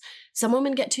orgasms. Some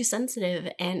women get too sensitive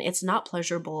and it's not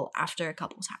pleasurable after a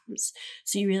couple times.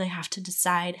 So you really have to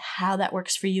decide how that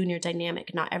works for you and your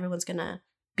dynamic. Not everyone's going to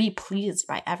be pleased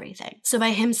by everything. So by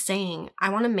him saying, I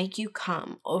want to make you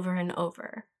come over and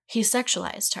over, he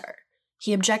sexualized her.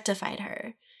 He objectified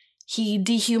her. He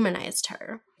dehumanized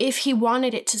her. If he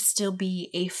wanted it to still be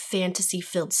a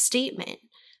fantasy-filled statement,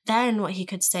 then what he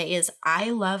could say is,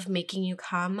 I love making you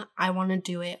come. I want to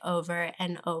do it over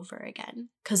and over again.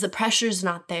 Because the pressure's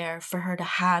not there for her to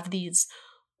have these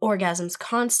orgasms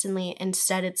constantly.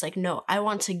 Instead, it's like, no, I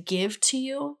want to give to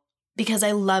you because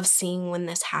I love seeing when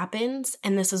this happens,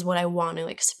 and this is what I want to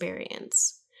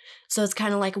experience. So it's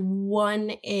kind of like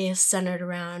one is centered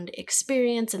around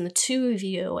experience and the two of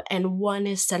you, and one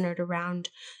is centered around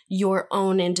your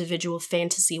own individual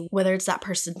fantasy, whether it's that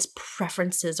person's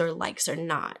preferences or likes or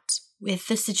not. With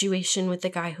the situation with the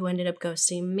guy who ended up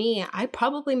ghosting me, I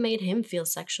probably made him feel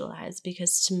sexualized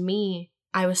because to me,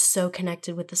 I was so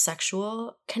connected with the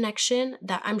sexual connection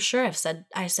that I'm sure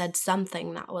I said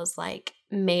something that was like,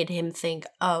 made him think,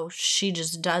 oh, she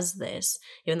just does this,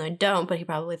 even though I don't, but he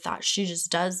probably thought she just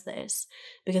does this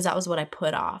because that was what I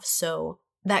put off. So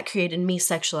that created me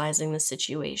sexualizing the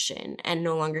situation and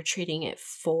no longer treating it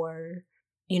for,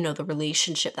 the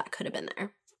relationship that could have been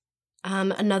there.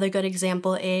 Another good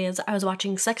example is I was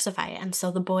watching Sexify, and so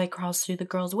the boy crawls through the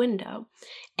girl's window,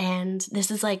 and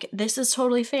this is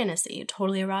totally fantasy,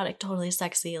 totally erotic, totally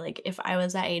sexy. Like, if I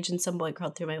was that age and some boy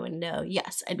crawled through my window,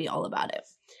 yes, I'd be all about it.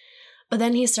 But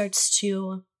then he starts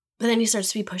to be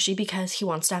pushy because he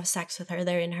wants to have sex with her.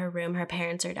 They're in her room, her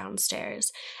parents are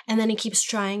downstairs, and then he keeps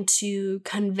trying to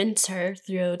convince her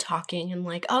through talking and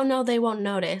like, oh no, they won't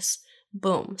notice.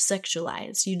 Boom,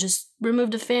 sexualized. You just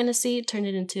removed a fantasy, turned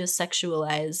it into a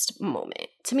sexualized moment.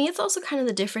 To me, it's also kind of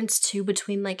the difference too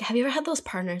between like, have you ever had those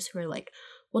partners who are like,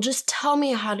 well, just tell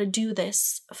me how to do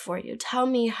this for you. Tell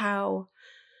me how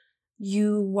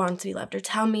you want to be loved, or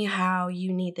tell me how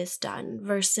you need this done,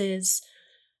 versus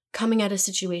coming at a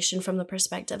situation from the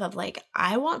perspective of like,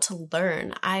 I want to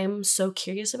learn. I'm so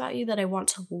curious about you that I want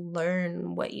to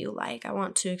learn what you like. I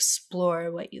want to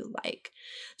explore what you like.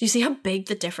 Do you see how big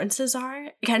the differences are?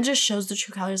 It kind of just shows the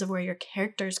true colors of where your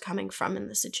character is coming from in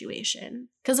the situation.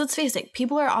 Because let's face it,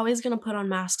 people are always going to put on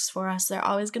masks for us. They're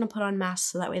always going to put on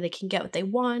masks so that way they can get what they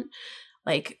want.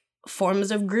 Like, forms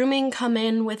of grooming come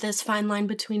in with this fine line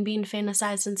between being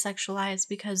fantasized and sexualized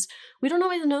because we don't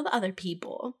always know the other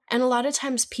people. And a lot of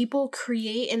times people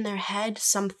create in their head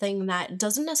something that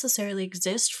doesn't necessarily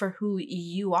exist for who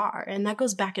you are. And that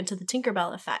goes back into the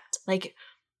Tinkerbell effect. Like,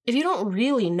 if you don't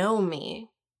really know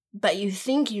me, but you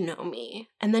think you know me,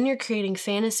 and then you're creating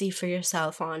fantasy for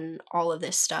yourself on all of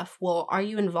this stuff, well, are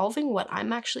you involving what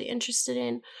I'm actually interested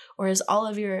in? Or is all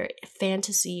of your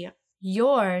fantasy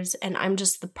yours and I'm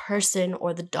just the person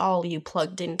or the doll you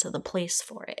plugged into the place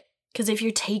for it? Because if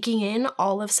you're taking in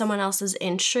all of someone else's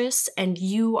interests and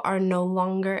you are no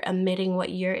longer emitting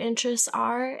what your interests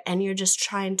are and you're just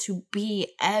trying to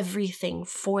be everything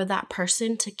for that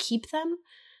person to keep them,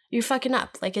 you're fucking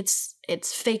up. Like, it's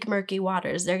fake murky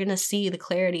waters. They're gonna see the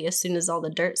clarity as soon as all the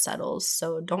dirt settles,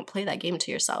 so don't play that game to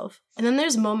yourself. And then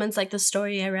there's moments like the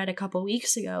story I read a couple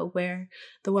weeks ago where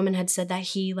the woman had said that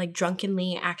he like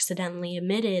drunkenly accidentally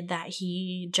admitted that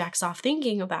he jacks off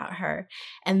thinking about her,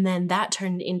 and then that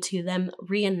turned into them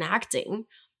reenacting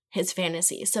his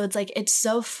fantasy. So it's like, it's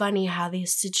so funny how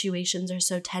these situations are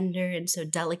so tender and so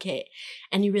delicate,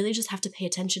 and you really just have to pay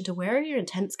attention to where are your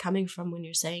intents coming from when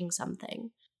you're saying something.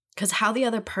 Because how the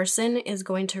other person is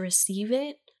going to receive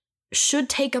it should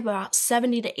take about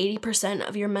 70 to 80%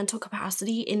 of your mental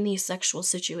capacity in these sexual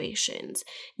situations.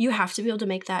 You have to be able to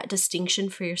make that distinction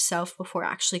for yourself before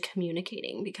actually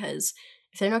communicating, because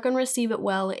if they're not going to receive it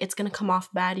well, it's going to come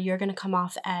off bad. You're going to come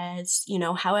off as,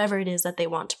 however it is that they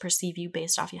want to perceive you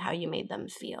based off of how you made them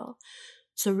feel.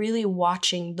 So really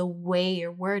watching the way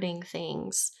you're wording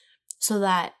things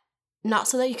not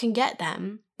so that you can get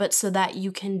them, but so that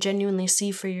you can genuinely see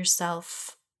for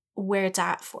yourself where it's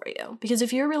at for you. Because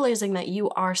if you're realizing that you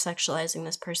are sexualizing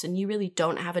this person, you really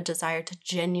don't have a desire to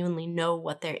genuinely know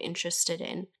what they're interested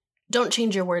in. Don't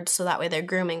change your words so that way they're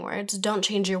grooming words. Don't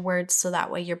change your words so that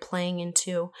way you're playing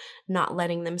into not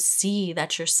letting them see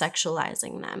that you're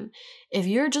sexualizing them. If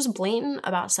you're just blatant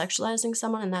about sexualizing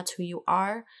someone and that's who you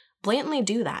are, blatantly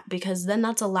do that, because then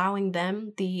that's allowing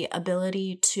them the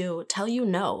ability to tell you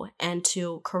no and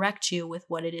to correct you with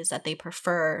what it is that they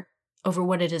prefer over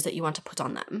what it is that you want to put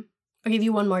on them. I'll give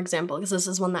you one more example because this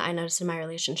is one that I noticed in my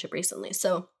relationship recently.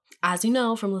 So, as you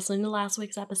know from listening to last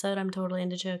week's episode, I'm totally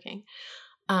into choking.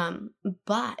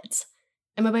 But,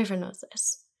 and my boyfriend knows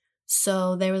this.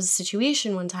 So there was a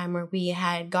situation one time where we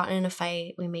had gotten in a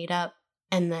fight, we made up,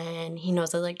 and then he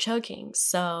knows I like choking.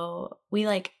 So we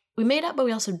made up, but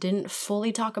we also didn't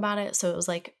fully talk about it. So it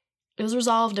was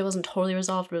resolved. It wasn't totally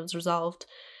resolved, but it was resolved.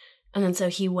 And then so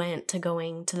he went to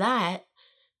going to that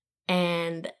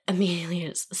and immediately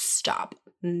just stop.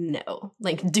 No,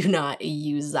 do not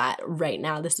use that right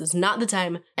now. This is not the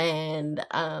time. And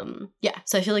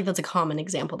so I feel like that's a common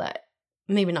example that,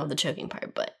 maybe not the choking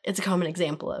part, but it's a common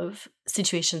example of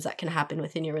situations that can happen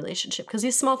within your relationship, because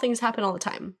these small things happen all the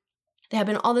time. They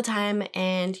happen all the time.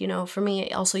 And, for me,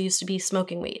 it also used to be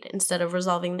smoking weed. Instead of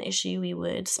resolving the issue, we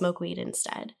would smoke weed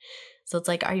instead. So it's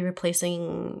are you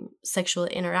replacing sexual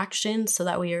interaction so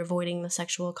that way you're avoiding the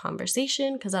sexual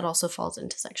conversation? Because that also falls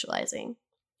into sexualizing.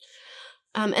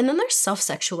 And then there's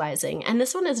self-sexualizing, and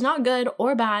this one is not good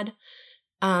or bad.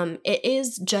 It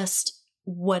is just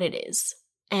what it is,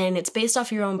 and it's based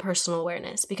off your own personal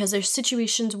awareness, because there's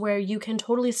situations where you can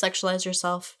totally sexualize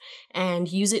yourself and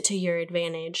use it to your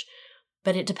advantage,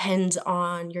 but it depends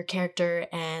on your character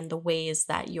and the ways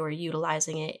that you're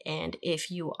utilizing it, and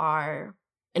if you are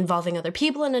involving other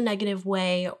people in a negative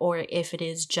way, or if it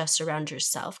is just around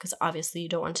yourself, because obviously you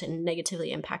don't want to negatively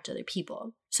impact other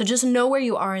people. So just know where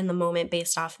you are in the moment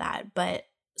based off that. But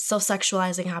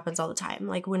self-sexualizing happens all the time.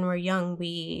 When we're young,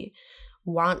 we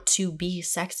want to be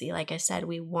sexy. Like I said,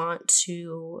 we want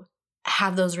to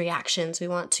have those reactions. We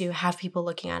want to have people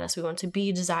looking at us. We want to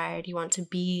be desired. You want to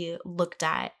be looked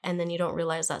at. And then you don't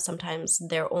realize that sometimes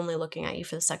they're only looking at you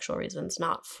for the sexual reasons,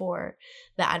 not for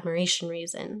the admiration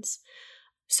reasons.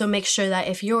 So make sure that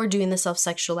if you're doing the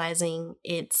self-sexualizing,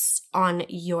 it's on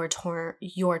your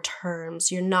terms.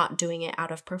 You're not doing it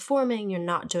out of performing. You're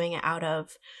not doing it out of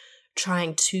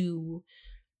trying to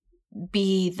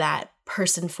be that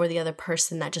person for the other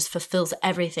person that just fulfills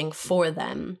everything for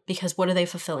them. Because what are they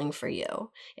fulfilling for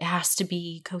you? It has to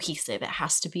be cohesive. It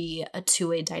has to be a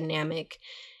two-way dynamic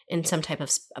in some type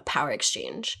of a power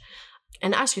exchange.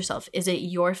 And ask yourself, is it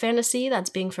your fantasy that's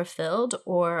being fulfilled,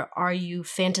 or are you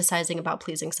fantasizing about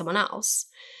pleasing someone else?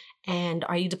 And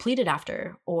are you depleted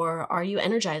after, or are you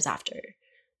energized after?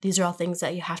 These are all things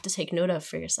that you have to take note of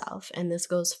for yourself. And this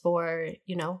goes for,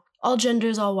 all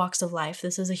genders, all walks of life.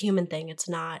 This is a human thing. It's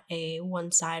not a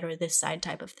one side or this side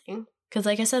type of thing. Because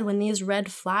like I said, when these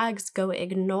red flags go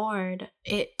ignored,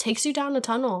 it takes you down a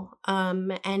tunnel.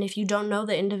 And if you don't know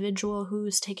the individual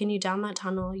who's taking you down that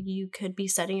tunnel, you could be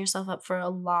setting yourself up for a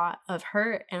lot of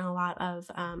hurt and a lot of,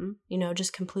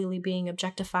 just completely being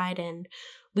objectified, and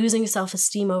losing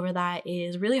self-esteem over that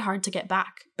is really hard to get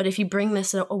back. But if you bring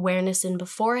this awareness in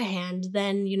beforehand,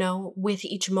 then, with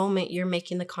each moment, you're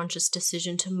making the conscious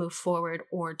decision to move forward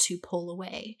or to pull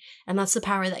away. And that's the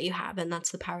power that you have. And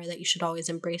that's the power that you should always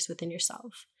embrace within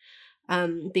yourself.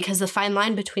 Because the fine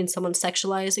line between someone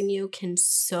sexualizing you can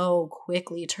so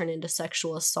quickly turn into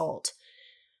sexual assault.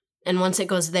 And once it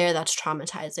goes there, that's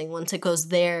traumatizing. Once it goes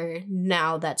there,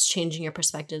 now that's changing your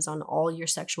perspectives on all your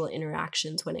sexual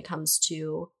interactions when it comes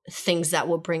to things that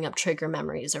will bring up trigger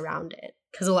memories around it.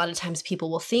 Because a lot of times people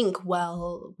will think,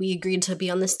 well, we agreed to be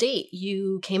on this date.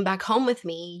 You came back home with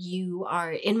me. You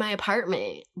are in my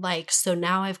apartment. So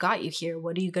now I've got you here.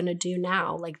 What are you going to do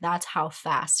now? That's how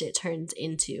fast it turns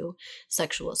into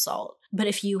sexual assault. But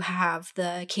if you have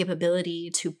the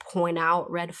capability to point out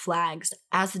red flags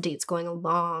as the date's going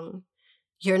along,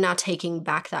 you're now taking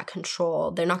back that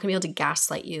control. They're not going to be able to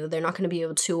gaslight you. They're not going to be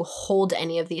able to hold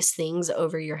any of these things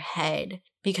over your head,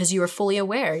 because you were fully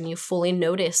aware and you fully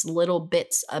noticed little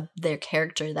bits of their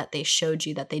character that they showed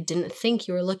you that they didn't think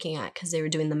you were looking at because they were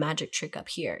doing the magic trick up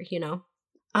here,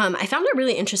 I found it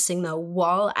really interesting, though,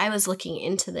 while I was looking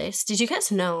into this. Did you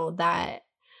guys know that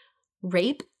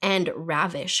rape and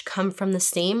ravish come from the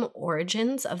same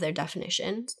origins of their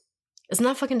definitions? Isn't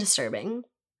that fucking disturbing?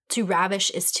 To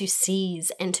ravish is to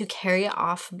seize and to carry it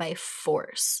off by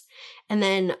force. And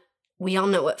then we all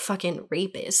know what fucking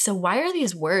rape is. So why are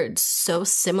these words so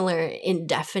similar in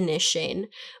definition,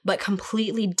 but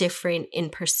completely different in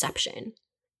perception?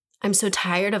 I'm so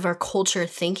tired of our culture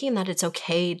thinking that it's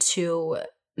okay to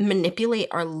manipulate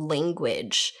our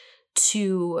language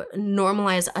to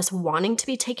normalize us wanting to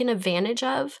be taken advantage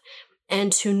of,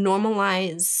 and to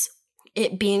normalize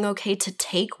it being okay to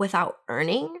take without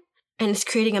earning. And it's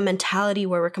creating a mentality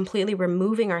where we're completely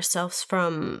removing ourselves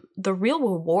from the real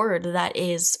reward that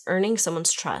is earning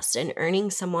someone's trust and earning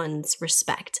someone's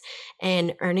respect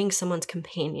and earning someone's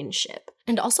companionship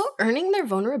and also earning their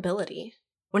vulnerability.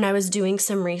 When I was doing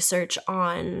some research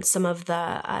on some of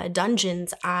the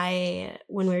dungeons,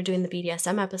 when we were doing the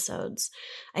BDSM episodes,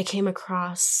 I came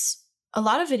across a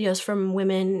lot of videos from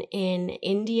women in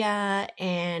India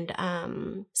and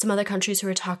some other countries who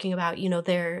are talking about,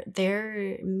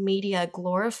 their media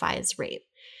glorifies rape.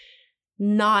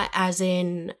 Not as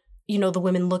in, the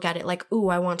women look at it like, ooh,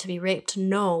 I want to be raped.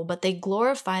 No, but they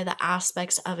glorify the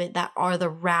aspects of it that are the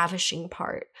ravishing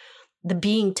part, the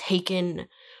being taken,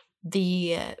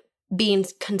 the being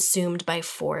consumed by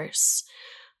force.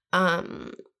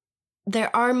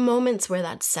 There are moments where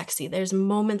that's sexy. There's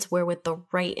moments where with the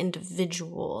right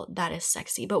individual that is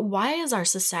sexy. But why is our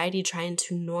society trying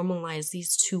to normalize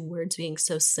these two words being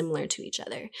so similar to each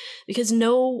other? Because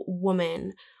no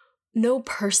woman, no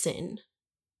person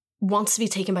wants to be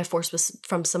taken by force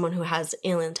from someone who has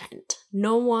ill intent.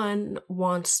 No one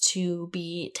wants to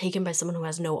be taken by someone who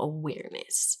has no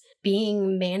awareness.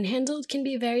 Being manhandled can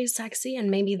be very sexy, and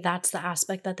maybe that's the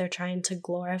aspect that they're trying to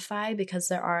glorify, because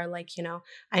there are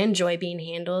I enjoy being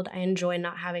handled. I enjoy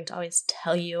not having to always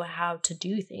tell you how to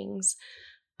do things.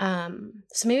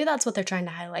 So maybe that's what they're trying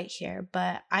to highlight here,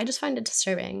 but I just find it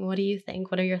disturbing. What do you think?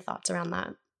 What are your thoughts around that?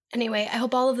 Anyway, I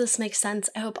hope all of this makes sense.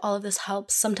 I hope all of this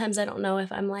helps. Sometimes I don't know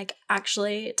if I'm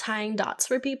actually tying dots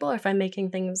for people or if I'm making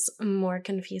things more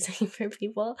confusing for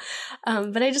people.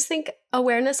 But I just think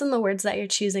awareness in the words that you're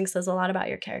choosing says a lot about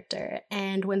your character.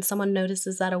 And when someone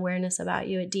notices that awareness about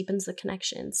you, it deepens the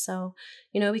connection. So,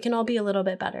 we can all be a little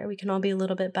bit better. We can all be a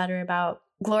little bit better about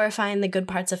glorifying the good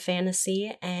parts of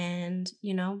fantasy and,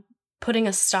 putting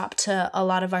a stop to a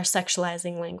lot of our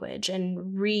sexualizing language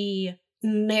and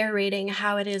narrating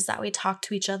how it is that we talk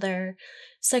to each other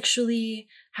sexually,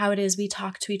 how it is we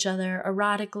talk to each other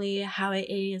erotically, how it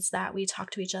is that we talk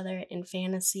to each other in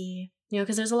fantasy,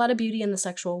 because there's a lot of beauty in the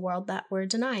sexual world that we're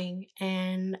denying,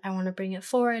 and I want to bring it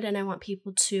forward, and I want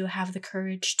people to have the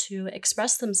courage to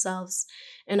express themselves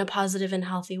in a positive and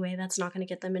healthy way that's not going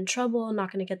to get them in trouble,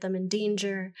 not going to get them in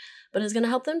danger, but is going to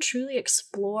help them truly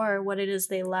explore what it is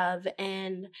they love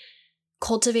and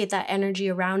cultivate that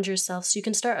energy around yourself so you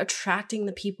can start attracting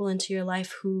the people into your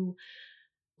life who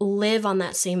live on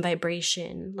that same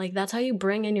vibration. That's how you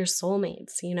bring in your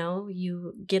soulmates,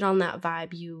 you get on that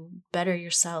vibe, you better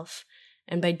yourself,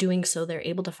 and by doing so, they're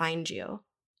able to find you. All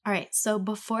right, so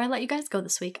before I let you guys go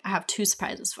this week, I have 2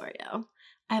 surprises for you.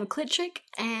 I have a clit trick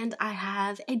and I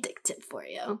have a dick tip for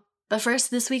you. But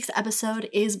first, this week's episode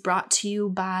is brought to you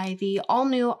by the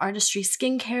all-new Artistry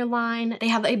skincare line. They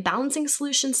have a balancing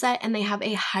solution set and they have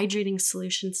a hydrating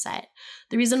solution set.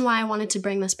 The reason why I wanted to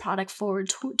bring this product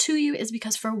forward to you is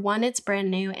because for one, it's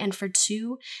brand new, and for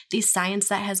two, the science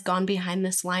that has gone behind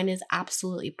this line is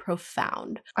absolutely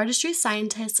profound. Artistry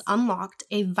scientists unlocked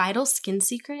a vital skin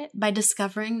secret by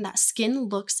discovering that skin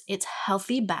looks its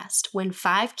healthy best when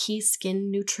 5 key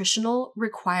skin nutritional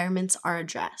requirements are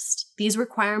addressed. These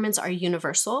requirements are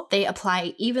universal. They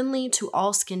apply evenly to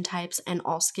all skin types and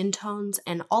all skin tones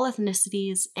and all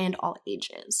ethnicities and all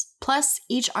ages. Plus,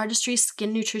 each Artistry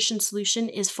skin nutrition solution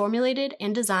is formulated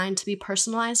and designed to be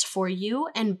personalized for you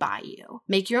and by you.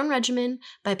 Make your own regimen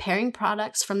by pairing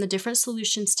products from the different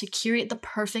solutions to curate the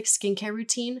perfect skincare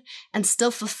routine and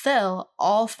still fulfill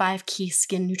all 5 key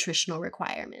skin nutritional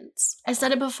requirements. I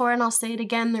said it before and I'll say it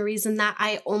again, the reason that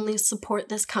I only support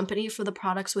this company for the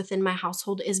products within my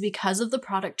household is because of the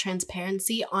product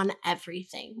transparency on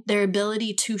everything. Their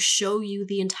ability to show you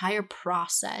the entire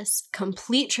process,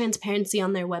 complete transparency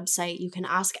on their website. You can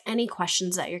ask any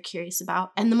questions that you're curious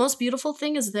about. And the most beautiful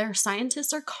thing is their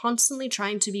scientists are constantly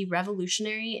trying to be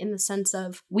revolutionary in the sense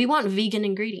of, we want vegan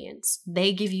ingredients.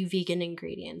 They give you vegan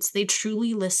ingredients. They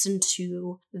truly listen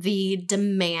to the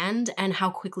demand and how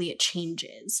quickly it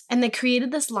changes. And they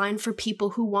created this line for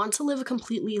people who want to live a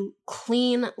completely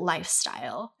clean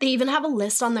lifestyle. They even have a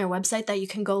list on their website that you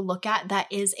can go look at that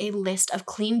is a list of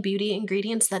clean beauty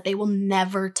ingredients that they will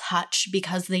never touch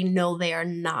because they know they are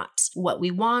not what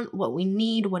we want, what we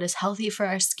need, what is healthy for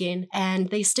our skin, and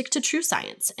they stick to true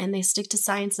science, and they stick to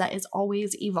science that is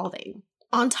always evolving.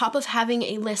 On top of having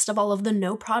a list of all of the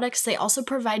no products, they also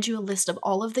provide you a list of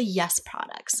all of the yes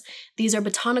products. These are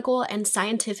botanical and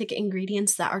scientific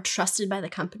ingredients that are trusted by the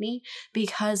company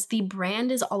because the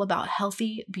brand is all about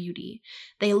healthy beauty.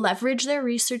 They leverage their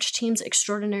research team's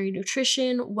extraordinary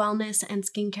nutrition, wellness, and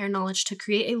skincare knowledge to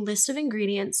create a list of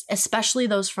ingredients, especially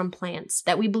those from plants,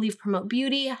 that we believe promote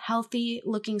beauty, healthy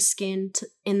looking skin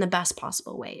in the best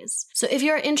possible ways. So if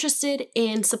you're interested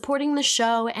in supporting the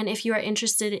show, and if you are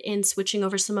interested in switching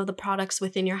over some of the products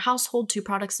within your household to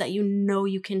products that you know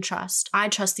you can trust, I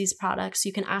trust these products.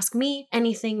 You can ask me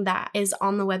anything that is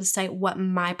on the website, what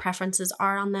my preferences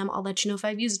are on them. I'll let you know if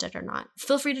I've used it or not.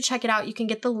 Feel free to check it out. You can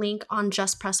get the link on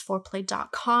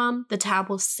justpressforeplay.com. The tab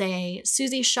will say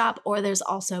Susie Shop, or there's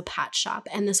also Pat Shop,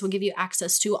 and this will give you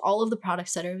access to all of the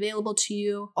products that are available to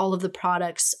you. All of the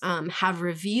products have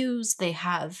reviews. They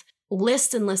have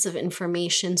lists and lists of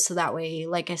information, so that way,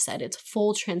 like I said, it's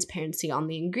full transparency on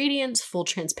the ingredients, full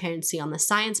transparency on the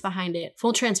science behind it,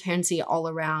 full transparency all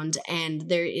around, and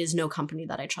there is no company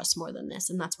that I trust more than this,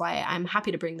 and that's why I'm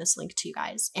happy to bring this link to you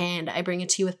guys. And I bring it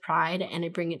to you with pride, and I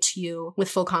bring it to you with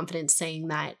full confidence, saying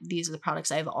that these are the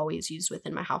products I've always used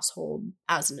within my household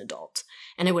as an adult,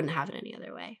 and I wouldn't have it any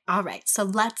other way. All right, so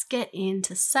let's get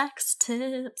into sex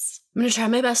tips. I'm going to try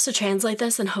my best to translate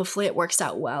this, and hopefully it works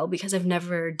out well, because I've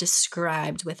never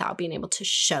described without being able to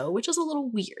show, which is a little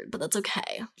weird, but that's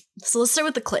okay. So let's start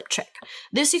with the clit trick.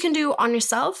 This you can do on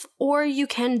yourself, or you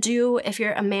can do if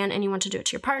you're a man and you want to do it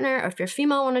to your partner, or if you're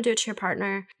female and want to do it to your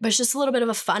partner. But it's just a little bit of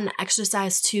a fun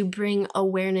exercise to bring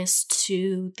awareness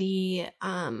to the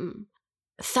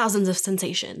thousands of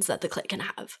sensations that the clit can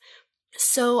have.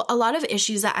 So a lot of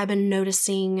issues that I've been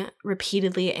noticing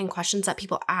repeatedly and questions that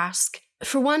people ask.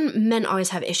 For one, men always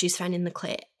have issues finding the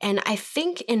clit. And I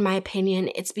think, in my opinion,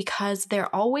 it's because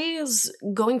they're always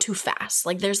going too fast.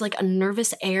 Like, there's like a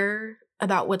nervous air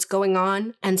about what's going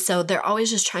on. And so they're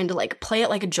always just trying to like play it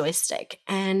like a joystick.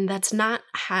 And that's not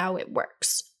how it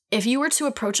works. If you were to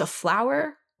approach a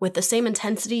flower with the same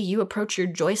intensity you approach your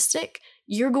joystick,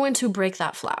 you're going to break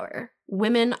that flower.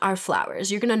 Women are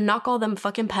flowers. You're going to knock all them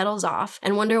fucking petals off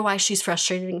and wonder why she's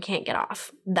frustrated and can't get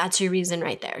off. That's your reason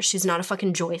right there. She's not a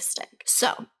fucking joystick.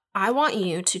 So I want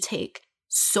you to take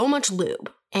so much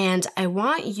lube, and I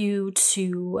want you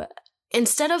to,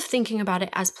 instead of thinking about it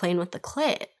as playing with the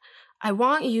clit, I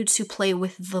want you to play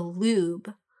with the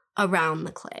lube around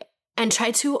the clit and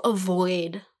try to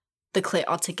avoid the clit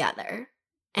altogether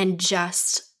and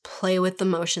just play with the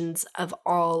motions of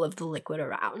all of the liquid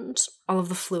around, all of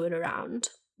the fluid around.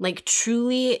 Like,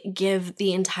 truly give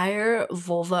the entire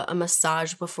vulva a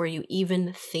massage before you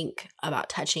even think about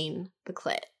touching the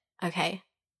clit, okay?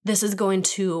 This is going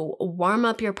to warm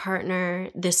up your partner.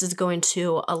 This is going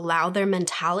to allow their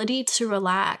mentality to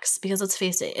relax, because let's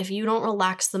face it, if you don't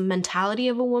relax the mentality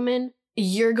of a woman,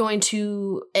 you're going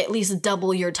to at least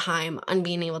double your time on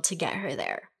being able to get her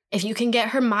there. If you can get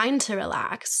her mind to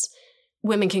relax,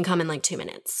 women can come in like 2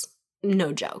 minutes.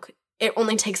 No joke. It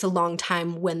only takes a long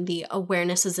time when the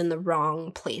awareness is in the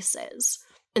wrong places.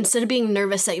 Instead of being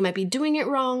nervous that you might be doing it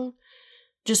wrong,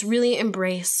 just really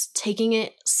embrace taking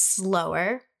it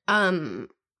slower.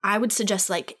 I would suggest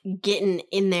like getting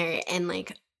in there and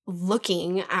like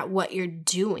looking at what you're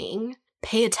doing.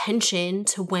 Pay attention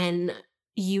to when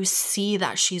you see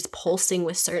that she's pulsing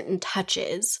with certain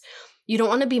touches. You don't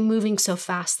want to be moving so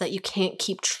fast that you can't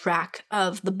keep track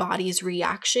of the body's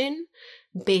reaction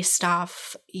based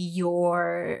off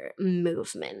your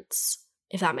movements,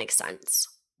 if that makes sense.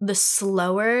 The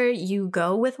slower you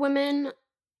go with women,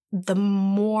 the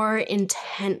more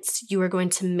intense you are going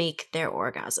to make their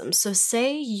orgasm. So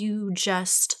say you've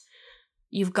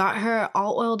got her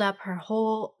all oiled up, her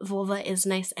whole vulva is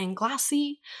nice and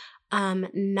glassy.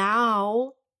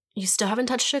 Now you still haven't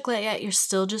touched her clit yet. You're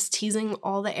still just teasing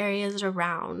all the areas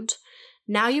around.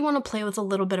 Now you want to play with a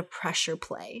little bit of pressure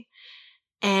play.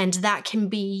 And that can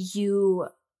be you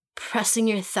pressing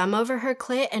your thumb over her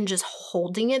clit and just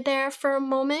holding it there for a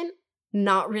moment.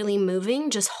 Not really moving,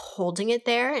 just holding it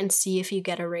there and see if you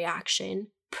get a reaction.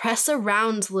 Press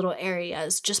around little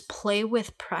areas. Just play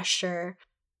with pressure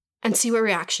and see what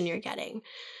reaction you're getting.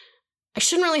 I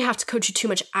shouldn't really have to coach you too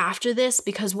much after this,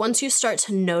 because once you start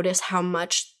to notice how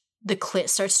much the clit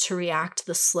starts to react,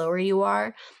 the slower you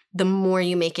are, the more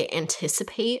you make it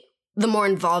anticipate, the more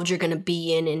involved you're going to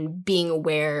be in being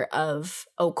aware of,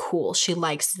 oh, cool, she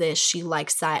likes this, she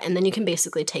likes that, and then you can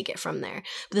basically take it from there.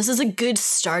 But this is a good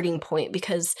starting point,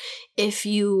 because if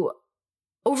you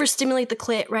overstimulate the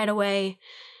clit right away,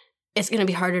 it's going to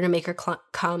be harder to make her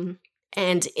come.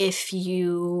 And if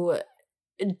you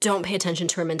don't pay attention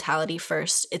to her mentality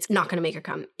first, it's not going to make her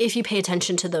come. If you pay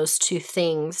attention to those two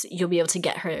things, you'll be able to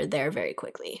get her there very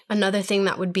quickly. Another thing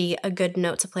that would be a good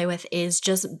note to play with is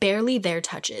just barely there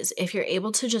touches. If you're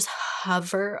able to just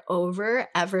hover over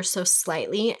ever so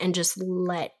slightly and just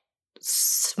let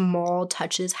small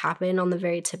touches happen on the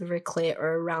very tip of her clit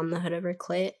or around the hood of her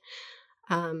clit,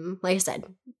 like I said,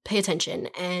 pay attention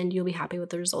and you'll be happy with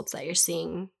the results that you're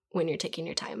seeing when you're taking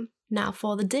your time. Now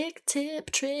for the dick tip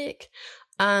trick.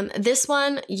 This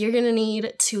one, you're going to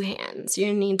need 2 hands. You're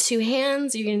going to need 2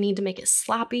 hands. You're going to need to make it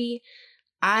sloppy.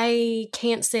 I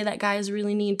can't say that guys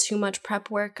really need too much prep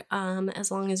work,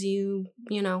 as long as you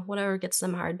know, whatever gets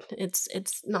them hard.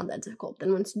 It's not that difficult.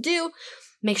 Then once you do,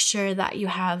 make sure that you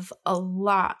have a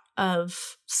lot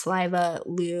of saliva,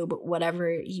 lube,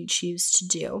 whatever you choose to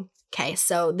do. Okay,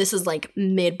 so this is like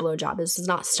mid blowjob. This is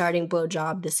not starting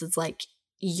blowjob. This is like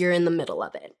you're in the middle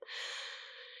of it.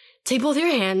 Take both your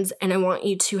hands, and I want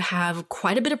you to have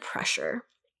quite a bit of pressure.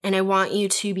 And I want you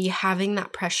to be having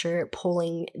that pressure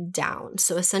pulling down.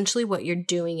 So essentially what you're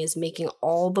doing is making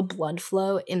all the blood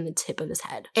flow in the tip of his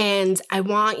head. And I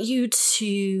want you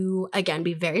to, again,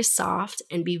 be very soft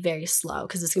and be very slow,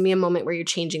 because it's going to be a moment where you're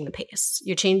changing the pace.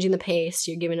 You're changing the pace.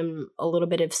 You're giving him a little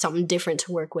bit of something different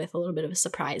to work with, a little bit of a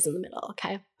surprise in the middle,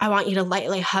 okay? I want you to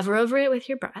lightly hover over it with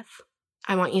your breath.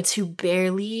 I want you to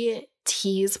barely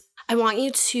tease. I want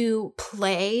you to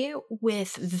play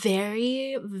with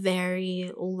very,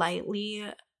 very lightly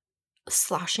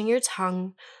sloshing your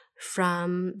tongue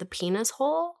from the penis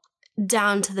hole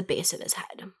down to the base of his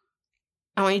head.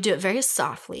 I want you to do it very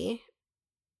softly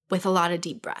with a lot of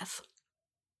deep breath.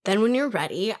 Then when you're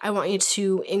ready, I want you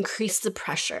to increase the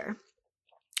pressure.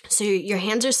 So your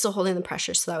hands are still holding the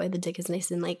pressure, so that way the dick is nice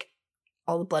and like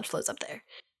all the blood flows up there.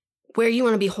 Where you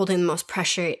want to be holding the most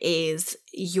pressure is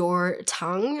your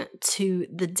tongue to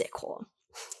the dick hole.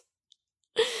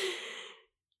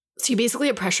 So you basically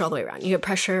have pressure all the way around. You have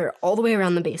pressure all the way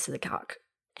around the base of the cock,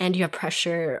 and you have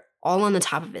pressure all on the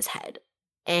top of his head.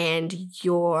 And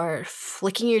you're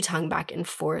flicking your tongue back and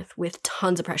forth with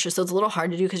tons of pressure. So it's a little hard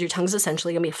to do because your tongue's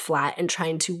essentially going to be flat and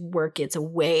trying to work its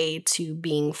way to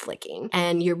being flicking.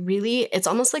 And it's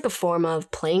almost like a form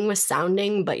of playing with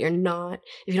sounding, but you're not.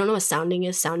 If you don't know what sounding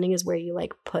is where you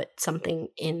like put something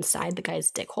inside the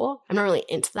guy's dick hole. I'm not really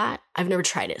into that. I've never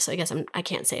tried it, so I guess I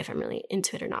can't say if I'm really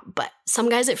into it or not. But some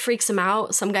guys it freaks them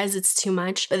out. Some guys it's too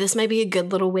much. But this might be a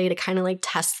good little way to kind of like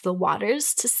test the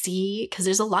waters to see, because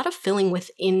there's a lot of filling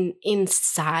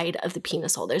inside of the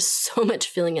penis hole. There's so much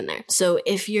filling in there. So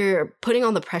if you're putting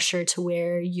all the pressure to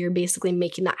where you're basically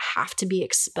making that have to be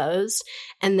exposed,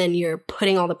 and then you're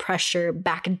putting all the pressure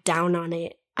back down on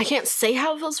it, I can't say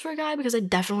how it feels for a guy because I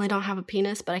definitely don't have a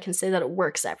penis, but I can say that it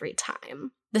works every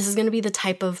time. This is going to be the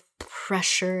type of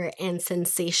pressure and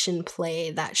sensation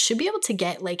play that should be able to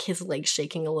get like his legs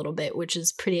shaking a little bit, which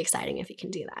is pretty exciting if you can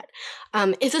do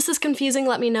that. If this is confusing,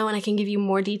 let me know and I can give you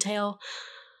more detail.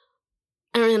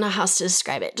 I don't really know how else to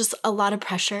describe it. Just a lot of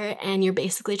pressure, and you're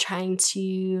basically trying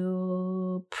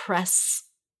to press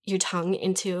your tongue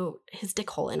into his dick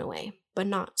hole in a way, but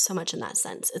not so much in that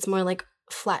sense. It's more like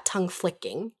flat tongue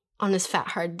flicking on his fat,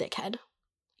 hard dickhead.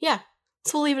 Yeah,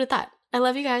 so we'll leave it at that. I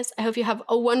love you guys. I hope you have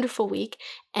a wonderful week.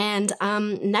 And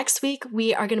next week,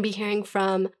 we are going to be hearing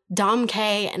from Dom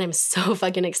K, and I'm so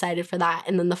fucking excited for that.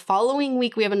 And then the following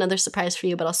week, we have another surprise for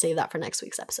you, but I'll save that for next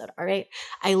week's episode, all right?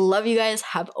 I love you guys.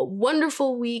 Have a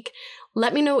wonderful week.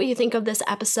 Let me know what you think of this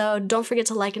episode. Don't forget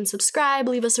to like and subscribe.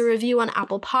 Leave us a review on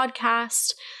Apple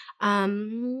Podcast.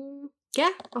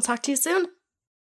 Yeah, I'll talk to you soon.